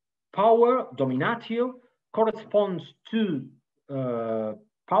 Power, dominatio, corresponds to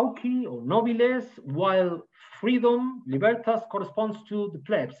pauci or nobiles, while freedom, libertas, corresponds to the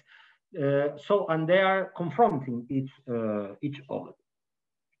plebs. And they are confronting each other.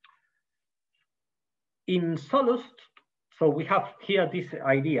 In Sallust, so we have here this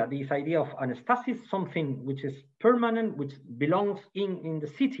idea of anastasis, something which is permanent, which belongs in the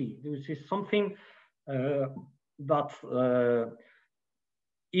city, which is something that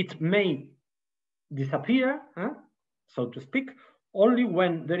it may disappear, so to speak, only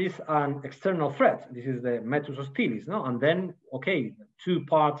when there is an external threat. This is the metus hostilis, no? And then, okay, two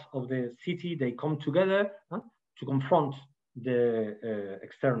parts of the city, they come together to confront the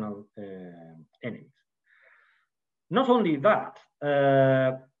external enemies. Not only that,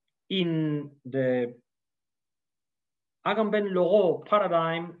 in the Agamben-Leroux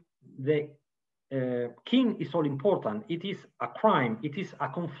paradigm, the king is all important. It is a crime. It is a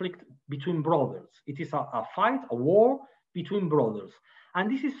conflict between brothers. It is a fight, a war between brothers.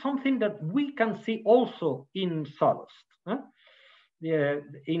 And this is something that we can see also in Sallust.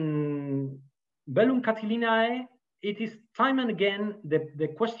 In Bellum Catilinae, it is time and again, the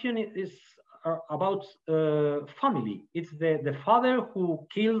question is about family. It's the father who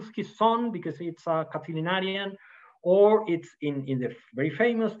kills his son because it's a Catilinarian, or it's in the very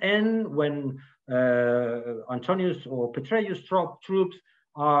famous end when Antonius or Petreius troops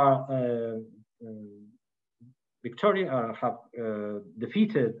are have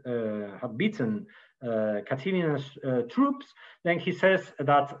defeated, have beaten Catilina's troops. Then he says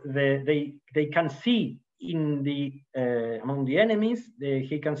that they can see in the among the enemies,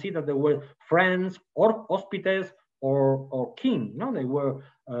 he can see that there were friends or hospites or kin. No, they were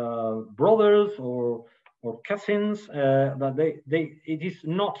brothers or cousins. But it is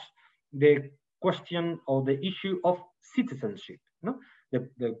not the question or the issue of citizenship. No,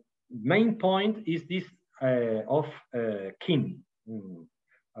 the main point is this of kin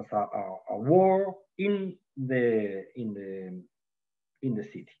as a war in the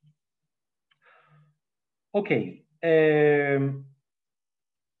city. Okay.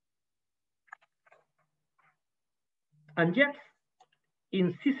 And yet,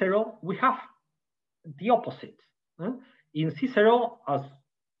 in Cicero, we have the opposite. In Cicero, as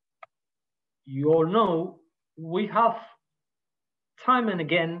you all know, we have time and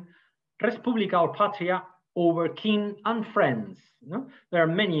again res publica or patria over kin and friends. There are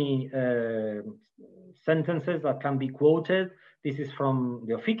many sentences that can be quoted. This is from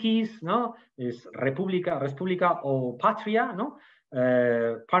the Officis, no? Is res publica or patria, no?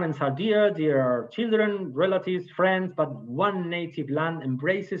 Parents are dear, dear are children, relatives, friends, but one native land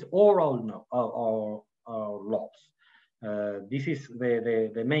embraces all our loves. This is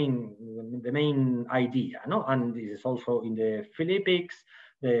the main idea, no? And this is also in the Philippics.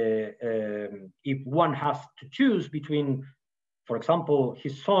 If one has to choose between, for example,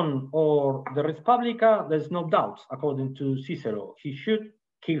 his son or the Res Publica, there's no doubt, according to Cicero, he should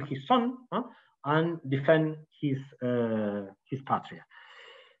kill his son and defend his patria.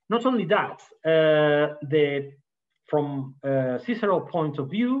 Not only that, from Cicero's point of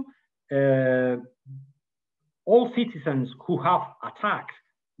view, all citizens who have attacked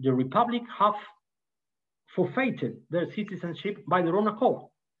the Republic have forfeited their citizenship by their own accord.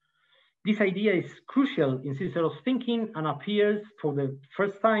 This idea is crucial in Cicero's thinking and appears for the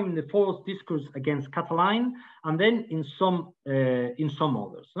first time in the fourth discourse against Catiline, and then in some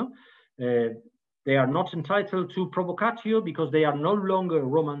others. No? They are not entitled to provocatio because they are no longer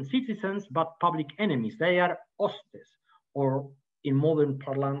Roman citizens, but public enemies. They are hostes, or in modern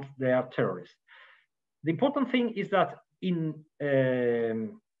parlance, they are terrorists. The important thing is that in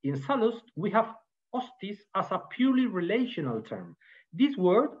Sallust, we have hostis as a purely relational term. This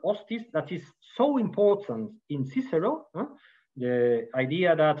word, hostis, that is so important in Cicero, the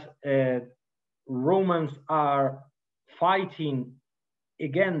idea that Romans are fighting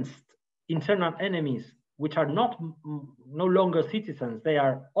against internal enemies, which are no longer citizens, they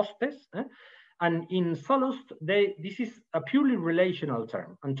are hostes. And in Sallust, this is a purely relational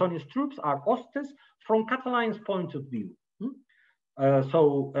term. Antonius' troops are hostes from Catiline's point of view.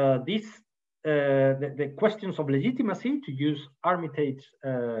 The questions of legitimacy, to use Armitage's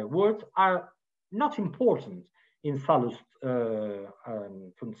words, are not important in Sallust,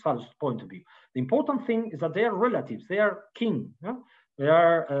 from Sallust's point of view. The important thing is that they are relatives, they are kin, they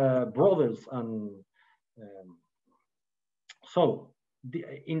are brothers, and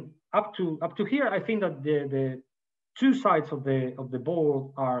up to here, I think that the two sides of the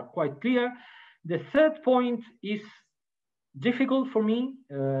board are quite clear. The third point is difficult for me.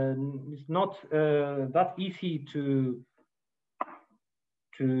 It's not that easy to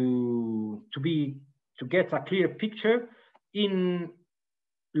get a clear picture. In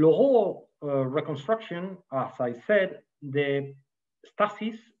Loro reconstruction, as I said, the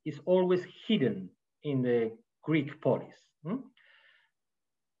stasis is always hidden in the Greek polis.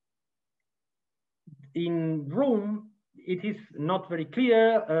 In Rome, it is not very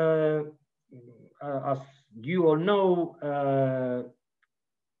clear. As you all know,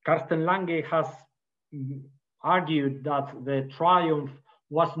 Carsten Lange has argued that the triumph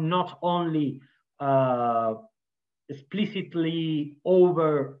was not only explicitly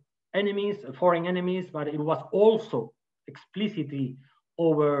over enemies, foreign enemies, but it was also explicitly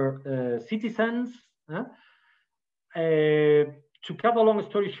over citizens. To cut a long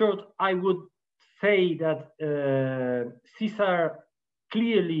story short, I would say that Caesar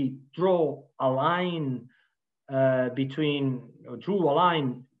clearly drew a line between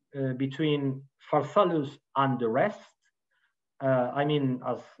Pharsalus and the rest. I mean,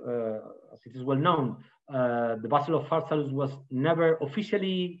 as it is well known, the Battle of Pharsalus was never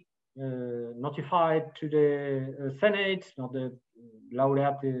officially notified to the Senate, not the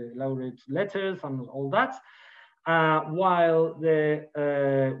laureate letters and all that. While the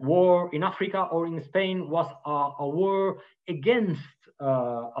war in Africa or in Spain was a war against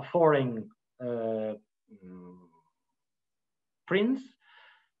a foreign prince,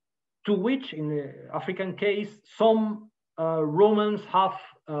 to which, in the African case, some Romans have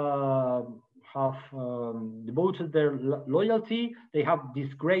devoted their loyalty. They have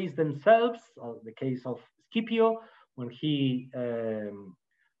disgraced themselves. The case of Scipio, when he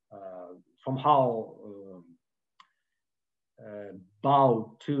somehow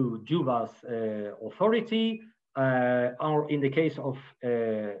bowed to Juba's authority, or in the case of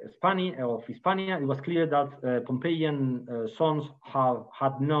Hispania, it was clear that Pompeian sons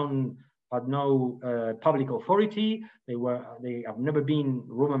had no public authority. They have never been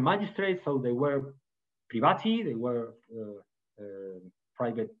Roman magistrates, so they were privati, they were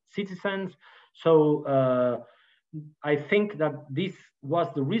private citizens. So I think that this was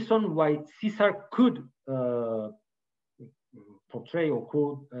the reason why Caesar could portray or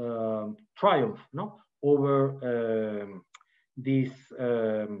could triumph over these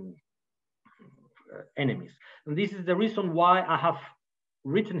enemies. And this is the reason why I have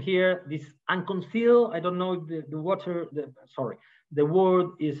written here this unconcealed. I don't know if the word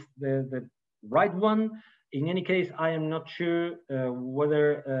is the right one. In any case, I am not sure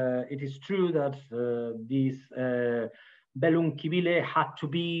whether it is true that this Bellum ciuile had to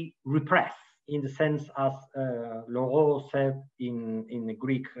be repressed in the sense as Loro said in the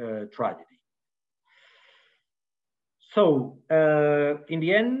Greek tragedy. So in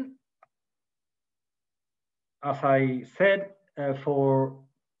the end, as I said, for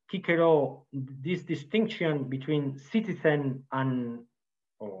Cicero, this distinction between citizen and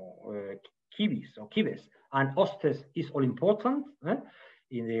cives and hostes is all important.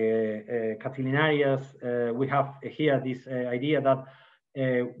 In the Catilinarias, we have here this idea that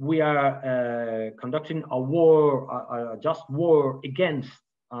we are conducting a war, a just war against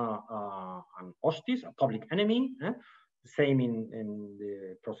an hostis, a public enemy. The same in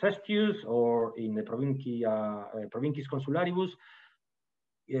the Procestius or in the Provincis Consularibus.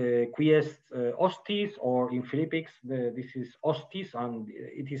 qui est hostis, or in Philippics, this is hostis, and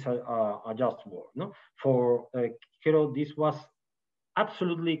it is a just word. No? For Cicero, this was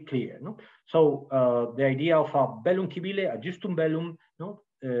absolutely clear. No? So the idea of a bellum civile, a justum bellum, no?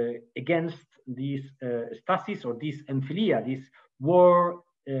 Against this stasis or this emphilia, this war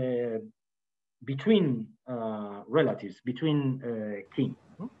between relatives, between kings.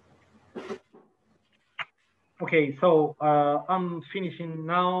 No? Okay, so I'm finishing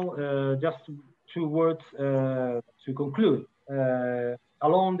now. Just two words to conclude.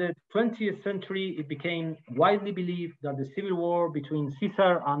 Along the 20th century, it became widely believed that the civil war between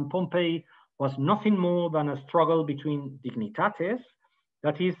Caesar and Pompey was nothing more than a struggle between dignitates,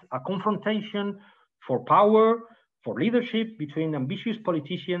 that is, a confrontation for power, for leadership between ambitious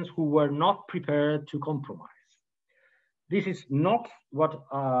politicians who were not prepared to compromise. This is not what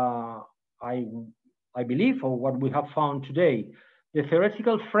I believe, or what we have found today. The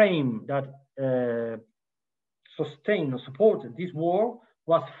theoretical frame that sustained or supported this war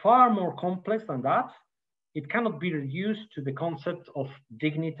was far more complex than that. It cannot be reduced to the concept of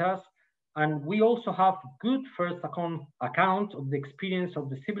dignitas. And we also have good first account of the experience of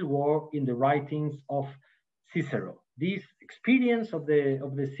the civil war in the writings of Cicero. This experience of the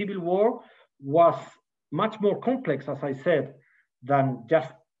civil war was much more complex, as I said, than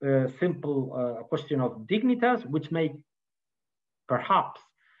just a simple question of dignitas, which may perhaps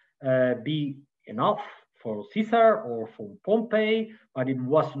be enough for Caesar or for Pompey, but it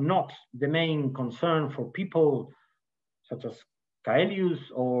was not the main concern for people such as Caelius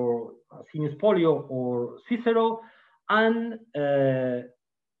or Asinius Pollio or Cicero. And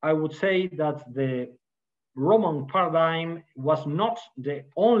I would say that the Roman paradigm was not the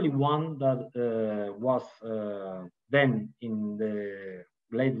only one that was then in the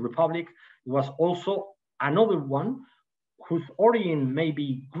late Republic. It was also another one whose origin may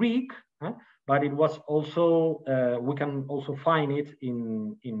be Greek, but it was also, we can also find it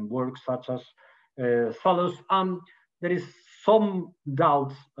in works such as Solus. There is some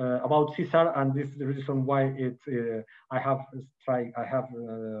doubts about Caesar, and this is the reason why I have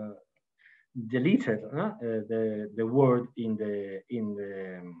deleted the word in the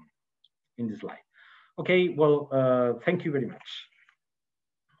slide. Okay, well, thank you very much.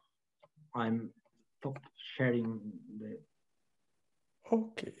 I'm stopped sharing the.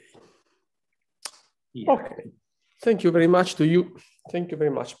 Okay. Yeah. Okay. Thank you very much to you. Thank you very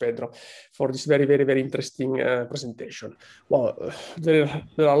much, Pedro, for this very, very, very interesting presentation. Well, there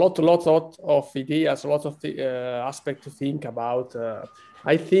are a lot of ideas, a lot of aspects to think about.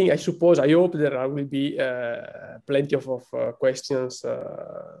 I hope there will be plenty of questions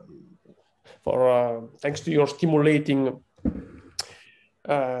thanks to your stimulating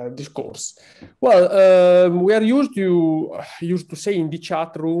discourse. Well, we are used to say in the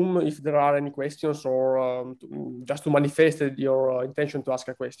chat room if there are any questions, or just to manifest your intention to ask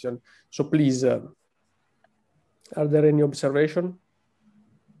a question. So please, are there any observation?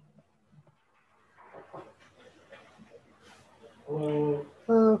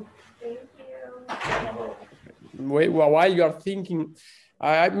 While you are thinking,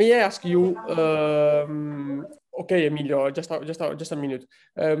 may I ask you? Okay, Emilio, just a minute.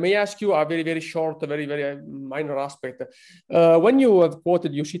 May I ask you a very, very short, very, very minor aspect? When you have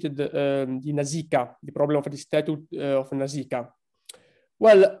quoted, you cited the Nasica, the problem of the statute of Nasica.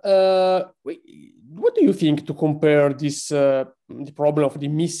 Well, what do you think to compare this, the problem of the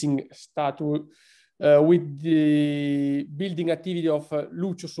missing statue with the building activity of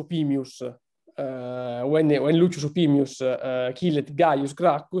Lucius Opimius? When Lucius Opimius killed Gaius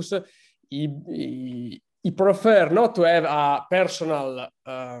Gracchus, he preferred not to have a personal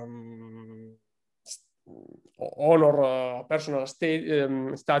honor, personal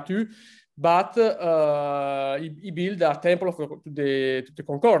statue, but he built a temple to the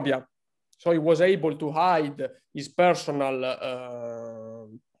Concordia. So he was able to hide his personal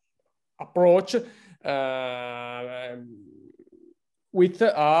approach with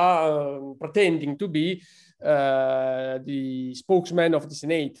pretending to be the spokesman of the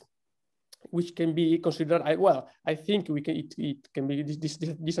Senate, which can be considered, I think it can be,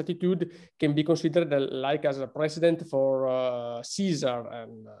 this attitude can be considered like as a precedent for Caesar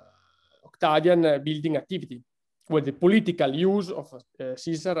and Octavian building activity, with the political use of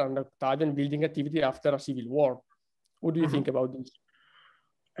Caesar and Octavian building activity after a civil war. What do you think about this?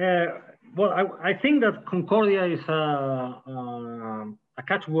 Well, I think that Concordia is a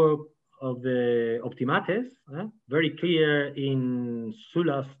catchword of the Optimates, very clear in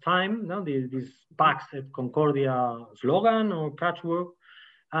Sulla's time, this Pax et Concordia slogan or catchword,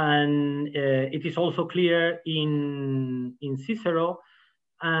 and it is also clear in Cicero,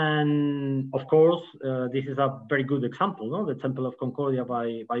 And of course, this is a very good example, no? The Temple of Concordia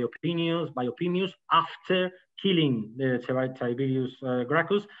by Opimius, after killing the Tiberius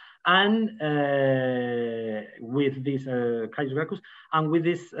Gracchus, and with this Caius Gracchus, and with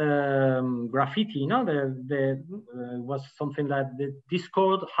this graffiti, no? Was something that the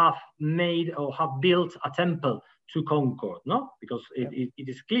Discord have made or have built a temple to Concord, no? Because it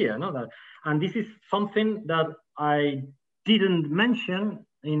is clear, no? That, and this is something that I didn't mention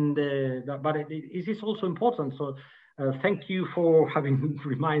in the, but it is also important. So thank you for having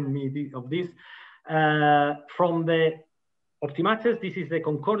reminded me of this. From the Optimates, this is the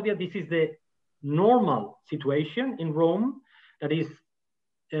Concordia, this is the normal situation in Rome. That is,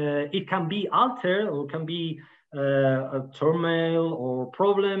 it can be altered or can be a turmoil or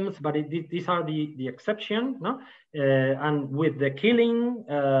problems, but these are the exception, no? And with the killing,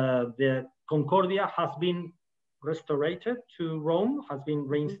 the Concordia has been restored to Rome, has been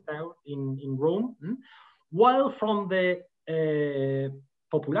reinstalled in Rome. While from the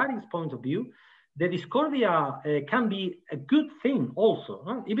Popularis point of view, the Discordia can be a good thing also,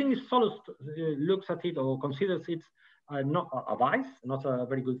 huh? Even if Solus looks at it or considers it not a vice, not a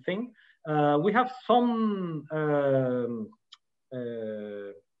very good thing. We have some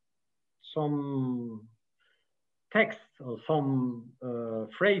texts or some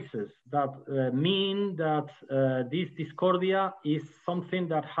phrases that mean that this Discordia is something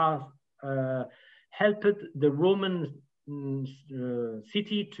that has helped the Roman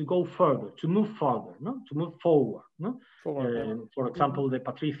city to go further, to move further, no? To move forward. No? For example, the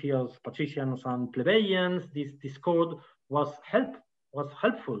patricians and plebeians, this discord was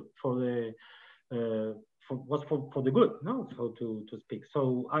helpful for the for the good, no? So to speak.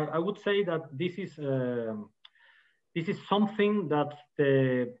 So I would say that this is something that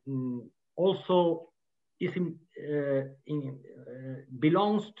also is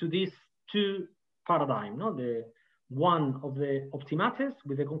belongs to these two paradigm, no? The one of the Optimates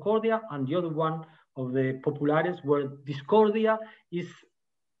with the Concordia, and the other one of the Populares, where Discordia is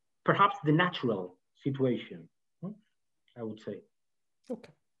perhaps the natural situation, I would say.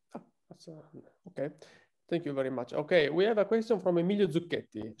 Okay. That's, okay. Thank you very much. Okay, we have a question from Emilio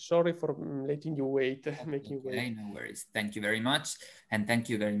Zucchetti. Sorry for letting you wait, making you wait. No worries. Thank you very much. And thank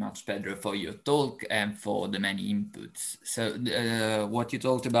you very much, Pedro, for your talk and for the many inputs. So what you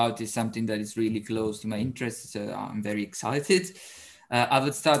talked about is something that is really close to my interest. So I'm very excited. I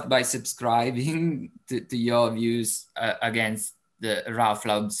would start by subscribing to your views against the Ralph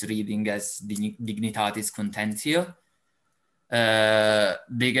Laude's reading as Dignitatis Contentio.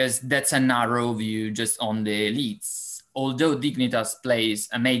 Because that's a narrow view just on the elites. Although Dignitas plays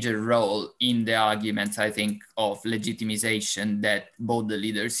a major role in the arguments, I think, of legitimization that both the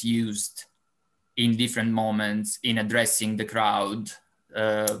leaders used in different moments in addressing the crowd,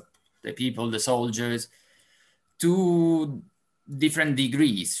 the people, the soldiers, to different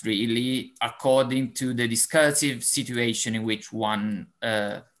degrees, really, according to the discursive situation in which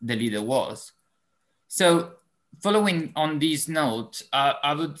the leader was. So, following on this note,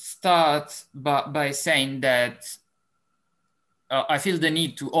 I would start by saying that I feel the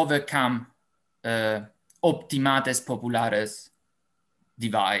need to overcome Optimates Populares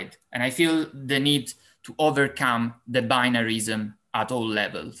divide. And I feel the need to overcome the binarism at all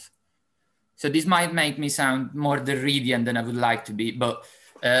levels. So this might make me sound more Derridian than I would like to be, but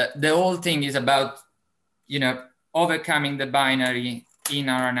the whole thing is about, overcoming the binary in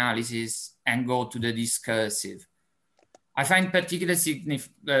our analysis and go to the discursive. I find particularly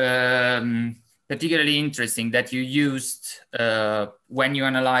interesting that you used, when you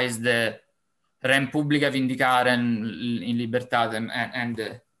analyze the rem publica vindicarem in libertatem and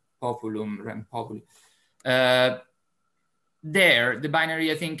the populum rem populi. There, the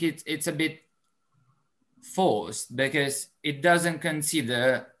binary, I think it's a bit forced because it doesn't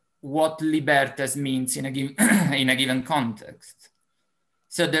consider what libertas means in a given context.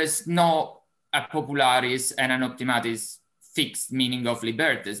 So there's no a popularis and an optimatis fixed meaning of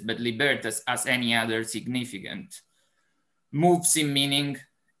libertas, but libertas, as any other significant, moves in meaning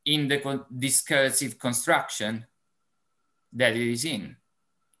in the discursive construction that it is in.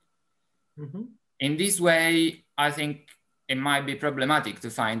 Mm-hmm. In this way, I think it might be problematic to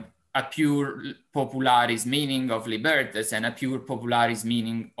find a pure popularis meaning of libertas and a pure popularis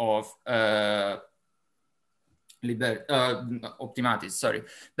meaning of optimatis, sorry.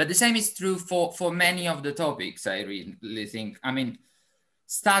 But the same is true for many of the topics, I really think. I mean,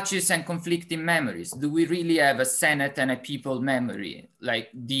 statues and conflicting memories. Do we really have a Senate and a people memory like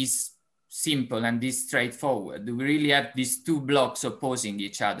this simple and this straightforward? Do we really have these two blocks opposing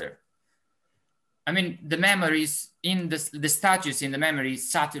each other? I mean, the memories in the statues in the memory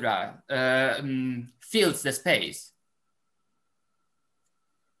satura fills the space.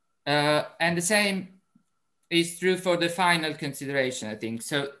 And the same is true for the final consideration, I think.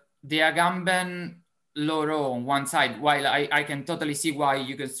 So the Agamben Loro on one side, while I can totally see why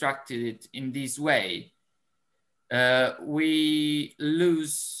you constructed it in this way, we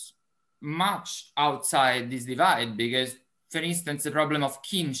lose much outside this divide because, for instance, the problem of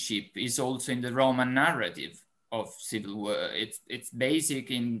kinship is also in the Roman narrative of civil war. It's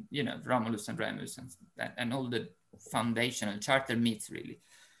basic in, you know, Romulus and Remus and all the foundational charter myths really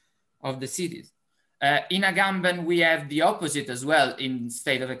of the cities. In Agamben, we have the opposite as well. In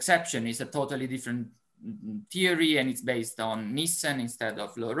State of Exception, it's a totally different theory, and it's based on Nissen instead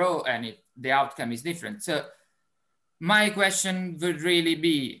of Loro, and the outcome is different. So my question would really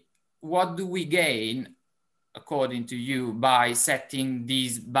be, what do we gain, according to you, by setting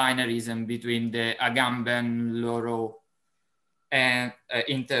these binarism between the Agamben Loro and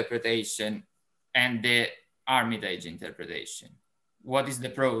interpretation and the Armitage interpretation? What is the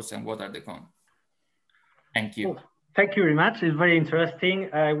pros and what are the cons? Thank you. Well, thank you very much. It's very interesting.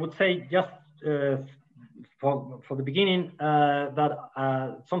 I would say just for the beginning that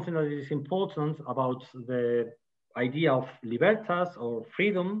something that is important about the idea of libertas or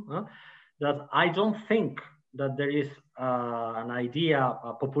freedom, that I don't think that there is an idea,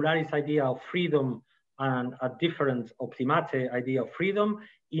 a popularis idea of freedom and a different optimate idea of freedom.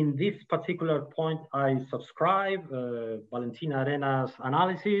 In this particular point, I subscribe Valentina Arena's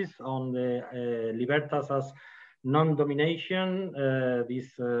analysis on the libertas as non-domination.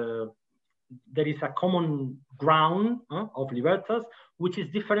 There is a common ground of libertas, which is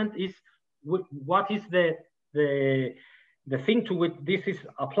different. Is what is the thing to which this is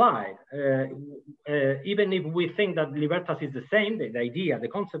applied? Even if we think that libertas is the same, the idea, the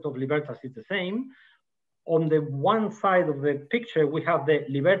concept of libertas is the same. On the one side of the picture, we have the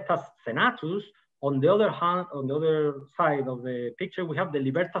libertas senatus. On the other hand, on the other side of the picture, we have the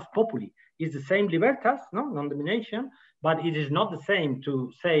libertas populi. It's the same libertas, no, non-domination, but it is not the same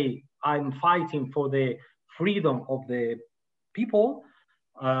to say I'm fighting for the freedom of the people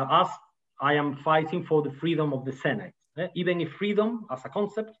as I am fighting for the freedom of the Senate. Even if freedom as a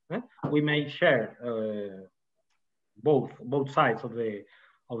concept, we may share both sides of the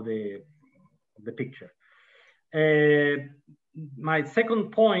picture. My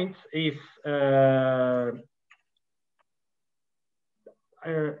second point is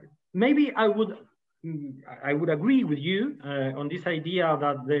maybe I would agree with you on this idea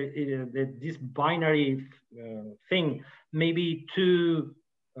that this binary thing may be too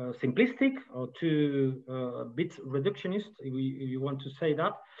simplistic or too a bit reductionist, if you want to say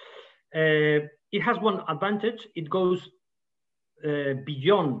that. It has one advantage. It goes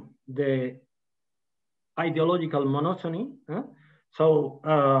beyond the ideological monotony. So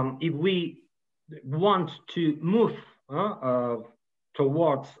if we want to move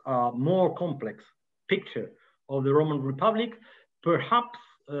towards a more complex picture of the Roman Republic, perhaps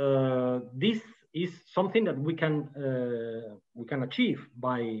this is something that we can achieve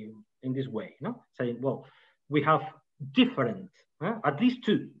in this way. No? Saying, well, we have different, at least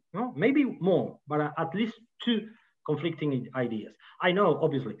two, maybe more, but at least two conflicting ideas. I know,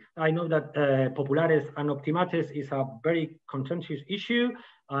 obviously, that populares and optimates is a very contentious issue,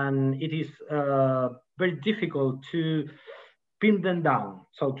 and it is very difficult to pin them down,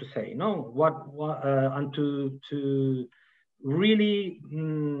 so to say. No, and to really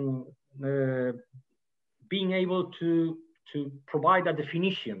being able to provide a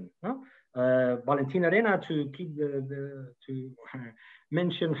definition. Valentina Arena, to keep to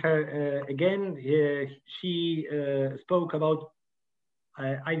mention her again, she spoke about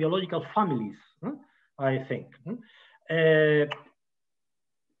ideological families, I think.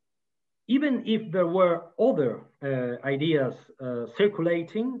 Even if there were other ideas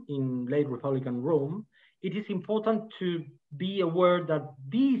circulating in late Republican Rome, it is important to be aware that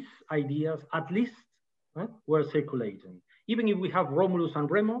these ideas, at least, were circulating. Even if we have Romulus and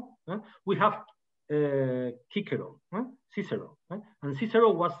Remo, we have Cicero, and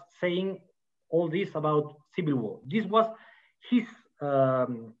Cicero was saying all this about civil war. This was his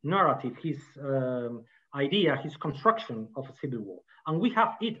narrative, his idea, his construction of a civil war. And we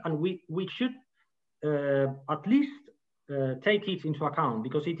have it, and we should at least take it into account,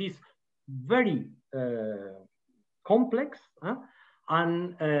 because it is very complex,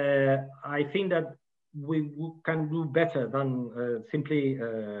 and I think that we can do better than simply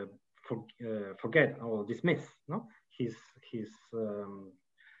forget or dismiss his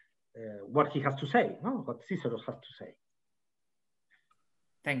what he has to say, what Cicero has to say.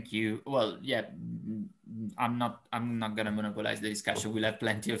 Thank you. Well, yeah, I'm not gonna monopolize the discussion. We'll have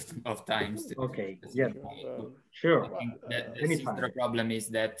plenty of times. Okay. Yeah. Sure. I think that the Anytime. Cicero problem is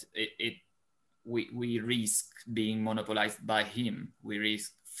that we risk being monopolized by him. We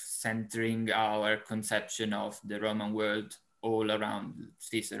risk centering our conception of the Roman world all around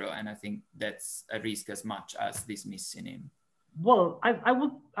Cicero, and I think that's a risk as much as dismissing him. Well, I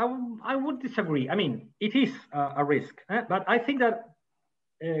would disagree. I mean, it is a risk, but I think that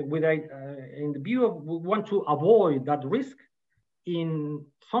in the view of we want to avoid that risk, in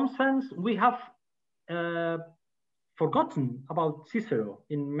some sense, we have forgotten about Cicero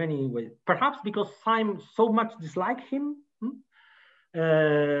in many ways. Perhaps because Syme so much disliked him,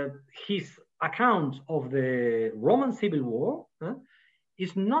 his account of the Roman Civil War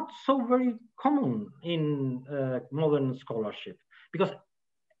is not so very common in modern scholarship, because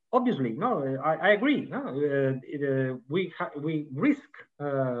obviously, no, I agree. No, we risk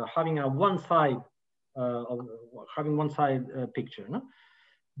having a one side picture. No?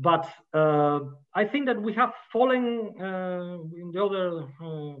 But I think that we have fallen in the other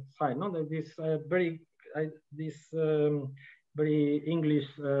side. No, this very English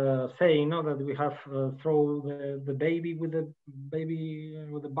saying, no, that we have throw the baby with the bath,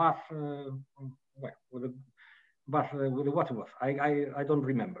 with the bath with the water bath. I don't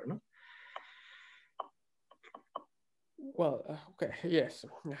remember. No. Well, okay, yes,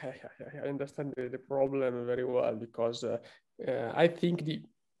 I understand the problem very well, because I think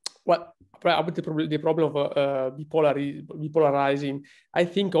about the problem of bipolarizing, I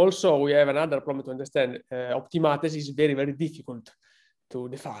think also we have another problem to understand. Optimates is very, very difficult to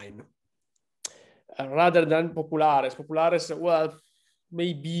define. Rather than populares, well,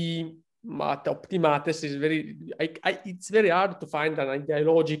 maybe, but optimates is very, it's very hard to find an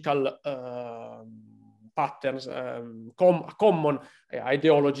ideological patterns, a common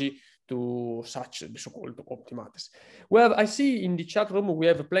ideology to such so-called optimates. Well, I see in the chat room we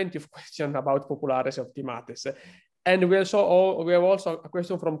have plenty of questions about populares optimates, and we have also a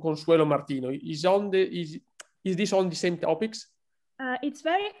question from Consuelo Martino. Is this on the same topics? It's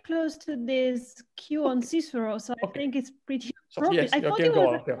very close to this Q on Cicero, so okay. I think it's pretty appropriate. Yes, I thought it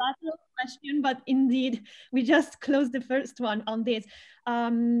was a lateral question, but indeed we just closed the first one on this.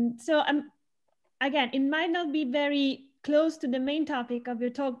 So again, it might not be very close to the main topic of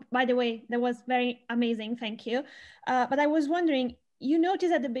your talk. By the way, that was very amazing, thank you. But I was wondering, you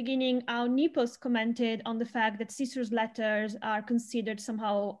noticed at the beginning how Nepos commented on the fact that Cicero's letters are considered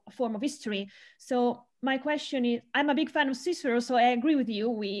somehow a form of history. So my question is, I'm a big fan of Cicero, so I agree with you.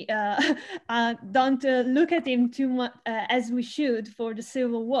 We don't look at him too much as we should for the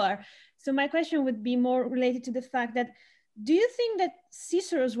Civil War. So my question would be more related to the fact that, do you think that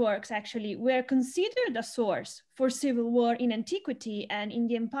Cicero's works actually were considered a source for civil war in antiquity and in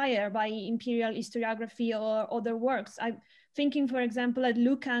the empire by imperial historiography or other works? I'm thinking, for example, at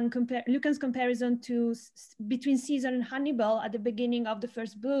Lucan's comparison between Caesar and Hannibal at the beginning of the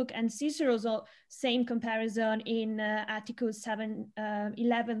first book, and Cicero's same comparison in Atticus'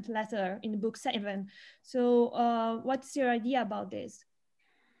 11th letter in book 7. So what's your idea about this?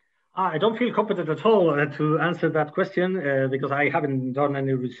 I don't feel competent at all to answer that question because I haven't done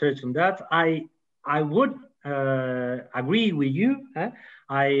any research on that. I would agree with you,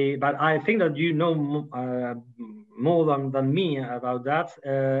 but I think that you know more than me about that.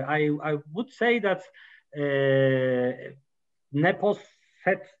 I would say that Nepos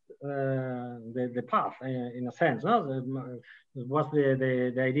set the path in a sense. No? It was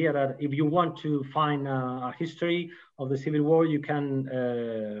the idea that if you want to find a history of the Civil War, you can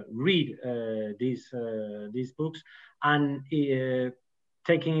read these books, and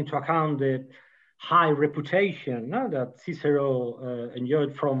taking into account the high reputation that Cicero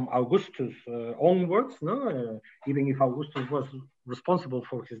enjoyed from Augustus onwards, even if Augustus was responsible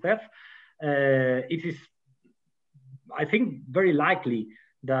for his death, it is, I think, very likely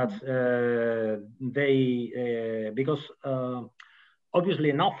that because obviously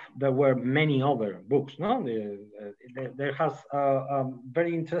enough, there were many other books. No, there has a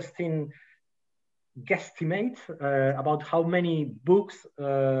very interesting guesstimate about how many books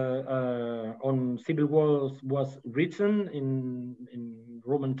on civil wars was written in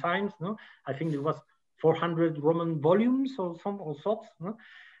Roman times. No, I think it was 400 Roman volumes or sorts. No?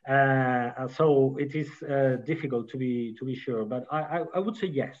 So it is difficult to be sure, but I would say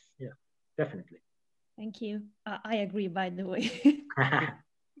yes, yeah, definitely. Thank you. I agree, by the way.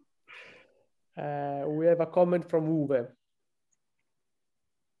 We have a comment from Uwe.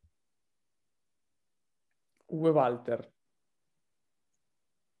 Uwe Walter.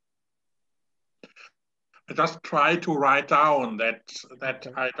 just try to write down that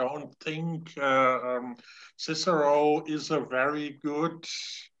I don't think Cicero is a very good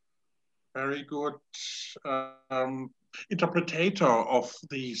interpreter of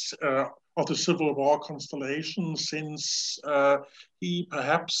these of the Civil War constellation, since he,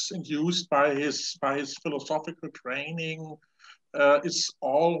 perhaps induced by his philosophical training, is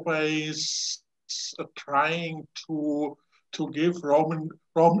always trying to give Roman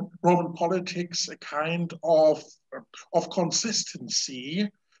politics a kind of consistency,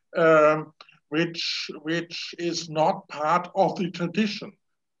 which is not part of the tradition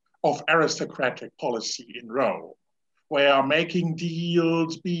of aristocratic policy in Rome, where making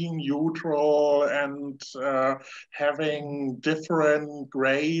deals, being neutral, and having different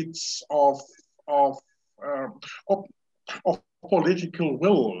grades of political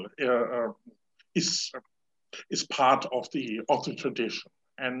will is part of the tradition.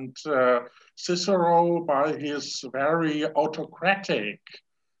 And Cicero, by his very autocratic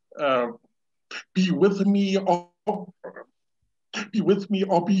be with me or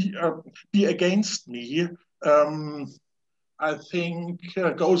be against me, I think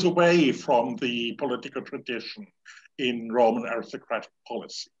goes away from the political tradition in Roman aristocratic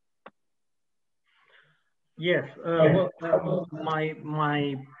policy. Yes,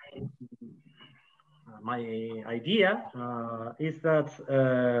 my idea is that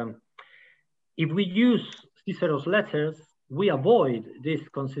if we use Cicero's letters, we avoid this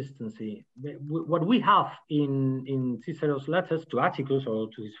consistency. What we have in Cicero's letters to Atticus or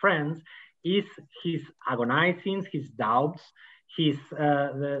to his friends is his agonizings, his doubts, his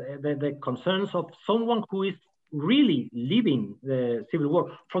the concerns of someone who is really living the civil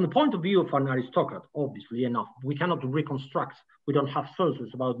war from the point of view of an aristocrat. Obviously enough, we cannot reconstruct. We don't have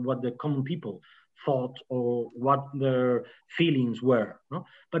sources about what the common people thought or what their feelings were, no?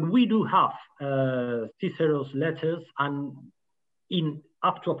 But we do have Cicero's letters, and in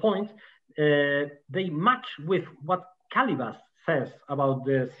up to a point, they match with what Calibas says about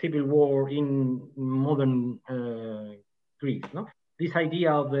the civil war in modern Greece. No? This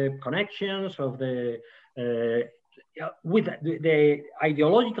idea of the connections of the with the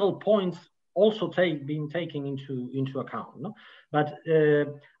ideological points also being taken into account. No? But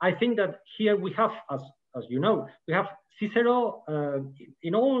I think that here we have, as you know, we have Cicero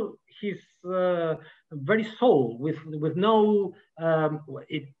in all his very soul, with no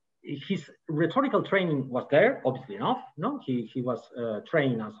his rhetorical training was there, obviously enough. No, he was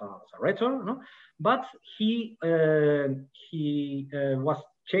trained as a rhetor, no, but he was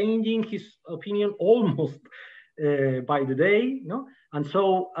changing his opinion almost by the day, no, and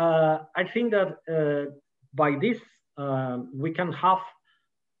so I think that by this we can have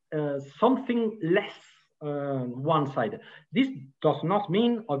something less one-sided. This does not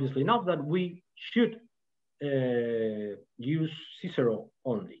mean, obviously enough, that we should use Cicero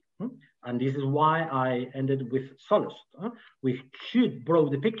only. And this is why I ended with Sallust. We should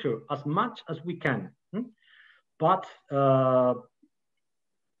broaden the picture as much as we can. But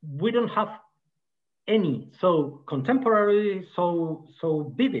we don't have any so contemporary, so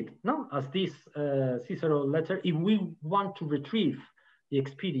vivid, no, as this Cicero letter, if we want to retrieve the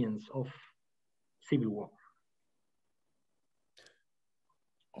experience of civil war.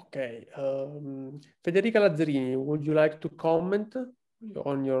 Okay, Federica Lazzarini, would you like to comment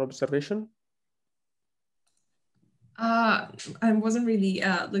on your observation? I wasn't really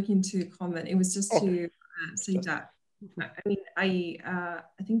looking to comment. It was just to say that. I mean, I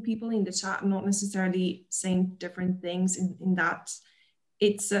think people in the chat are not necessarily saying different things in that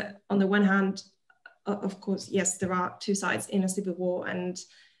it's on the one hand, of course, yes, there are two sides in a civil war, and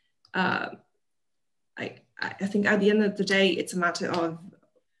I think at the end of the day, it's a matter of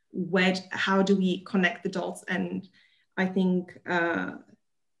how do we connect the dots, and I think I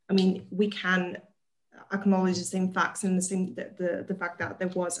mean, we can acknowledge the same facts and the fact that there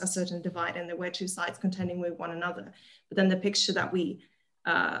was a certain divide and there were two sides contending with one another. But then the picture that we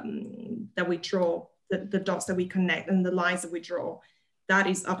draw, the dots that we connect and the lines that we draw, that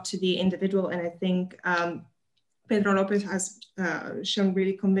is up to the individual. And I think Pedro López has shown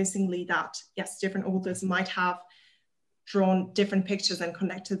really convincingly that yes, different authors might have drawn different pictures and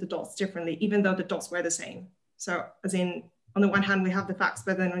connected the dots differently, even though the dots were the same. So as in, on the one hand, we have the facts,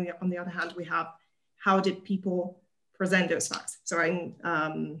 but then on the other hand, we have how did people present those facts? So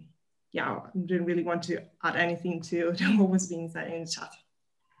yeah, I didn't really want to add anything to what was being said in the chat.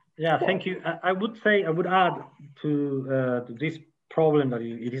 Yeah, thank you. I would add to this problem that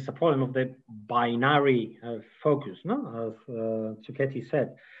it is a problem of the binary focus, no? As Zucchetti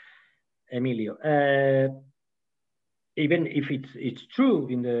said, Emilio. Even if it's true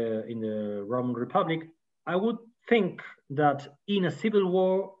in the Roman Republic, I would think that in a civil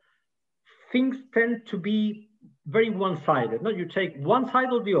war, things tend to be very one-sided. No, you take one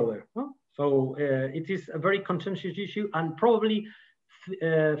side or the other. No? So it is a very contentious issue, and probably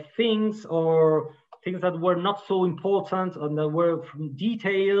things that were not so important and that were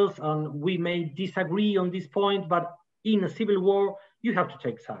details, and we may disagree on this point, but in a civil war, you have to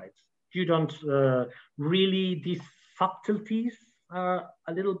take sides. You don't really, these subtleties are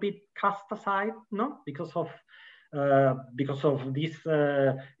a little bit cast aside, no? Because of this,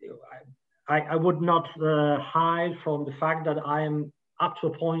 I would not hide from the fact that I am up to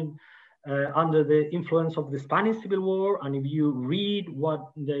a point under the influence of the Spanish Civil War, and if you read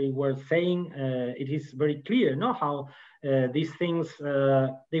what they were saying, it is very clear, no, how these things,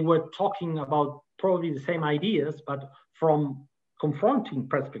 they were talking about probably the same ideas, but from confronting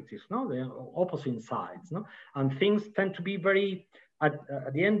perspectives, no, the opposite sides, no, and things tend to be very, at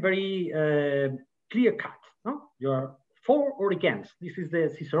the end, very clear cut, no, you're for or against. This is the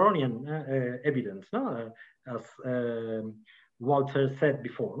Ciceronian evidence, no, as Walter said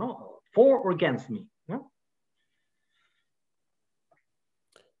before, no, for or against me. No?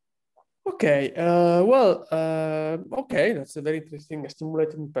 Okay, okay, that's a very interesting,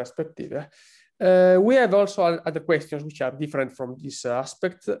 stimulating perspective. We have also other questions which are different from this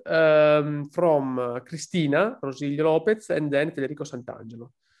aspect, from Cristina Rosilio Lopez and then Federico Sant'Angelo.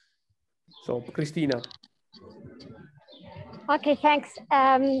 So, Cristina. Ok, thanks.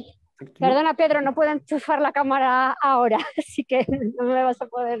 Perdona, Pedro, no puedo enchufar la cámara ahora, así que no me vas a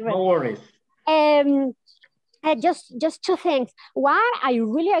poder ver. No worries. Just two things. One, I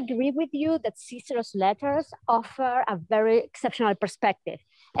really agree with you that Cicero's letters offer a very exceptional perspective,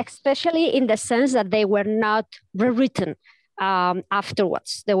 especially in the sense that they were not rewritten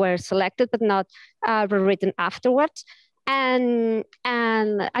afterwards. They were selected, but not rewritten afterwards. And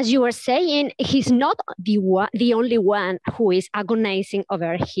as you were saying, he's not the only one who is agonizing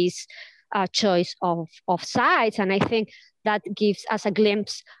over his choice of sides. And I think that gives us a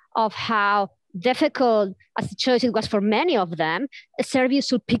glimpse of how difficult as a choice it was for many of them. Servius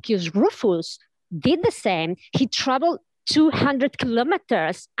Sulpicius Rufus did the same. He traveled 200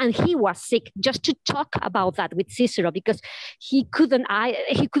 kilometers and he was sick just to talk about that with Cicero, because he couldn't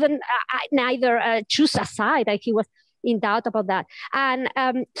neither choose a side. Like, he was in doubt about that. And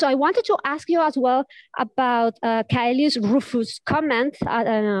so I wanted to ask you as well about Caelius Rufus' comment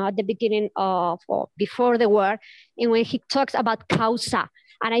at the beginning of, or before the war, in when he talks about causa.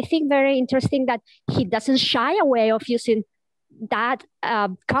 And I think very interesting that he doesn't shy away of using that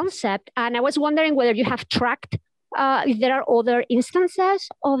concept. And I was wondering whether you have tracked if there are other instances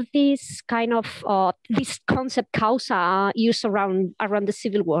of this kind of this concept causa used around the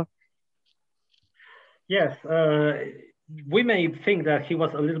Civil War. Yes, we may think that he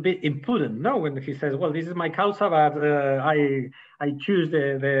was a little bit impudent, no, when he says, "Well, this is my causa, but I choose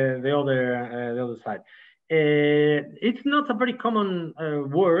the other side." It's not a very common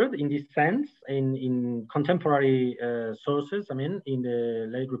word in this sense in contemporary sources. I mean, in the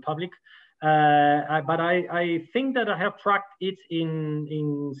late Republic, but I think that I have tracked it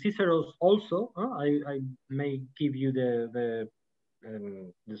in Cicero's also. I may give you the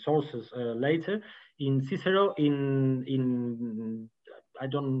sources later. In Cicero, in I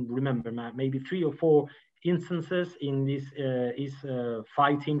don't remember, maybe 3 or 4 instances in this is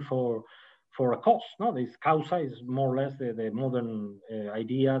fighting for a cause. No, this causa is more or less the modern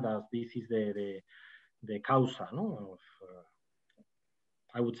idea that this is the causa, no,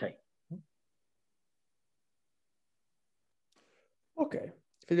 I would say. Okay,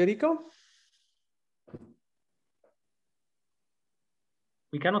 Federico?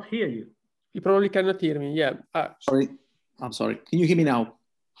 We cannot hear you. You probably cannot hear me, yeah. Sorry, I'm sorry. Can you hear me now?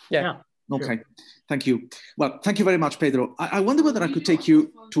 Yeah. Okay, sure. Thank you. Well, thank you very much, Pedro. I wonder whether I could take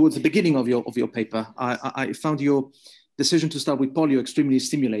you towards the beginning of your paper. I found your decision to start with polio extremely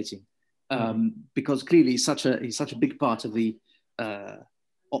stimulating, because clearly he's such a big part of the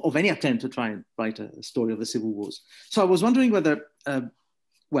of any attempt to try and write a story of the civil wars. So I was wondering whether,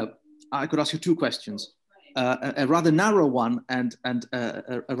 well, I could ask you 2 questions. A rather narrow one and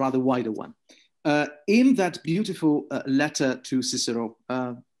a rather wider one. In that beautiful letter to Cicero,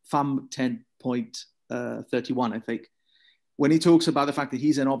 FAM 10.31, I think, when he talks about the fact that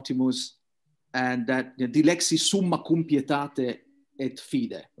he's an Optimus and that dilexi summa cum pietate et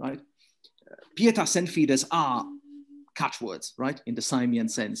fide, right? Pietas and fides are catchwords, right? In the Simian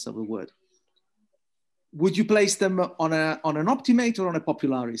sense of the word. Would you place them on an optimate or on a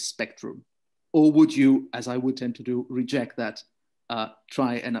popularis spectrum? Or would you, as I would tend to do, reject that,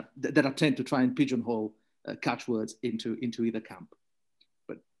 that attempt to try and pigeonhole catchwords into either camp?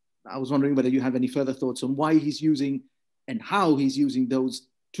 But I was wondering whether you have any further thoughts on why he's using and how he's using those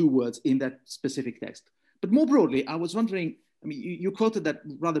two words in that specific text. But more broadly, I was wondering, I mean, you quoted that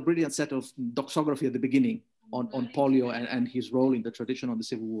rather brilliant set of doxography at the beginning on Pollio and his role in the tradition on the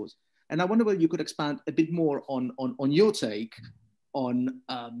civil wars. And I wonder whether you could expand a bit more on your take on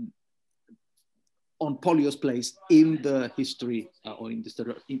Pollio's place in the history or in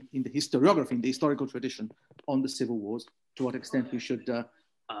the historiography, in the historical tradition on the civil wars. To what extent we should,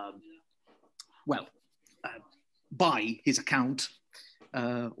 buy his account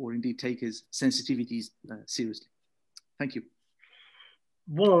or indeed take his sensitivities seriously. Thank you.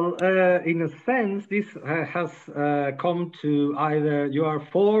 Well, in a sense, this has come to either you are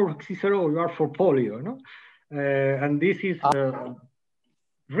for Cicero or you are for Pollio, no? And this is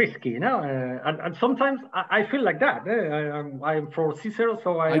risky, no? And sometimes I feel like that. I'm for Cicero,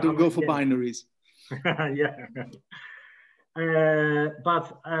 so I don't go for binaries. Yeah.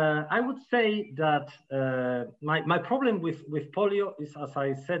 But I would say that my problem with Pollio is, as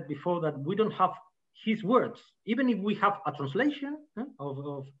I said before, that we don't have his words. Even if we have a translation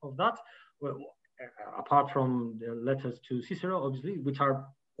of that, well, apart from the letters to Cicero, obviously, which are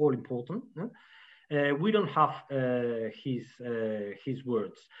all important, we don't have his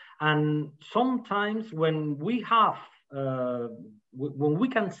words. And sometimes when we have, when we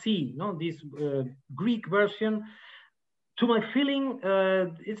can see this Greek version, to my feeling,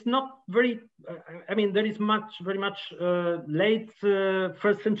 it's not very, I mean, there is very much late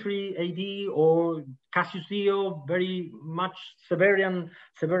 1st century AD or Cassius Dio, very much Severian,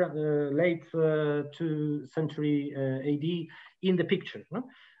 late 2nd century AD in the picture, no?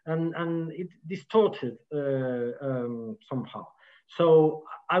 And it distorted somehow. So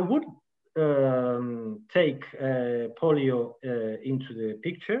I would take Pollio into the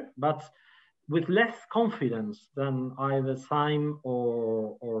picture, but with less confidence than either Syme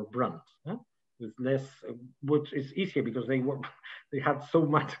or Brandt, with less, which is easier because they had so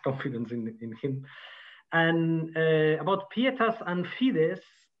much confidence in him. And about Pietas and Fides,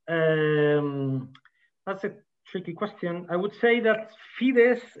 that's a tricky question. I would say that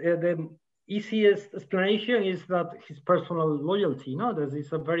Fides, the easiest explanation is that his personal loyalty. This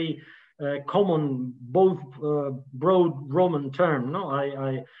is a very common, both broad Roman term.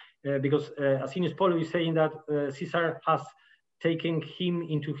 Because Asinius Pollio is saying that Caesar has taken him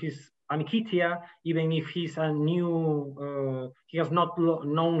into his amicitia, even if he's a new, he has not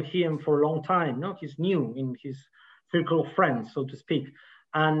known him for a long time. No, he's new in his circle of friends, so to speak,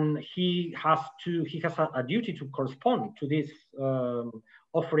 and he has a duty to correspond to this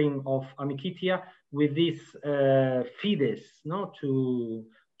offering of amicitia with this fides,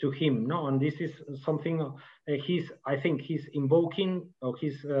 to him, and this is something I think he's invoking, or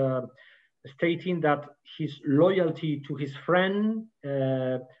he's stating that his loyalty to his friend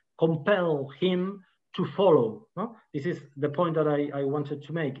compel him to follow. This is the point that I wanted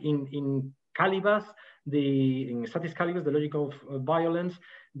to make. In Calibas, in Statis Calibas, the logic of violence,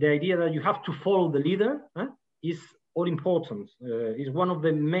 the idea that you have to follow the leader is all important. Is one of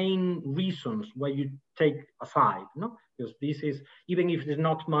the main reasons why you take a side, because this is, even if it's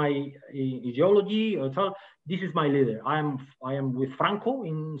not my ideology or tal, this is my leader. I am with Franco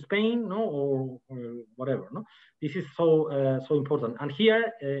in Spain, or whatever. This is so important. And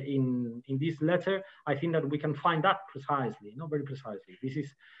here in this letter, I think that we can find that precisely, very precisely. This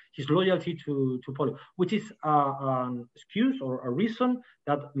is his loyalty to Pollio, which is an excuse or a reason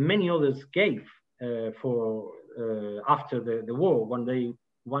that many others gave for after the war, when they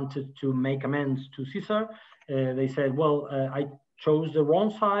wanted to make amends to Caesar. They said, well, I chose the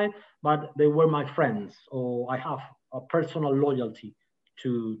wrong side, but they were my friends, or I have a personal loyalty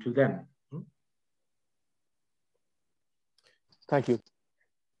to them. Thank you.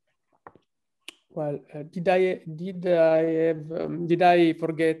 Well, did I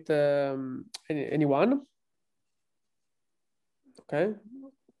forget anyone? Okay.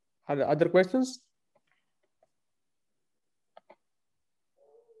 Other questions?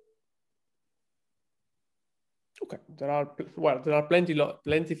 Okay, there are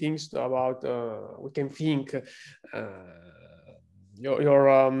plenty things about we can think.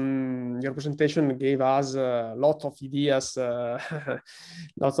 Your presentation gave us a lot of ideas,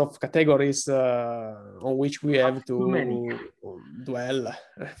 lots of categories on which we have to dwell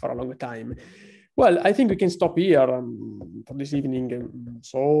for a long time. Well, I think we can stop here for this evening.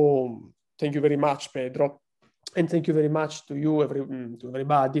 So thank you very much, Pedro. And thank you very much to you, to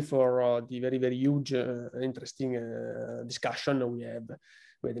everybody, for the very, very huge, interesting discussion we had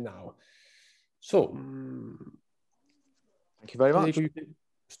now. So, thank you very much. You can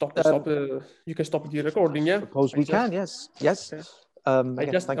stop the recording, yeah? Suppose we can, yes. Okay. I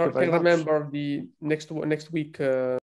just can remember the next week.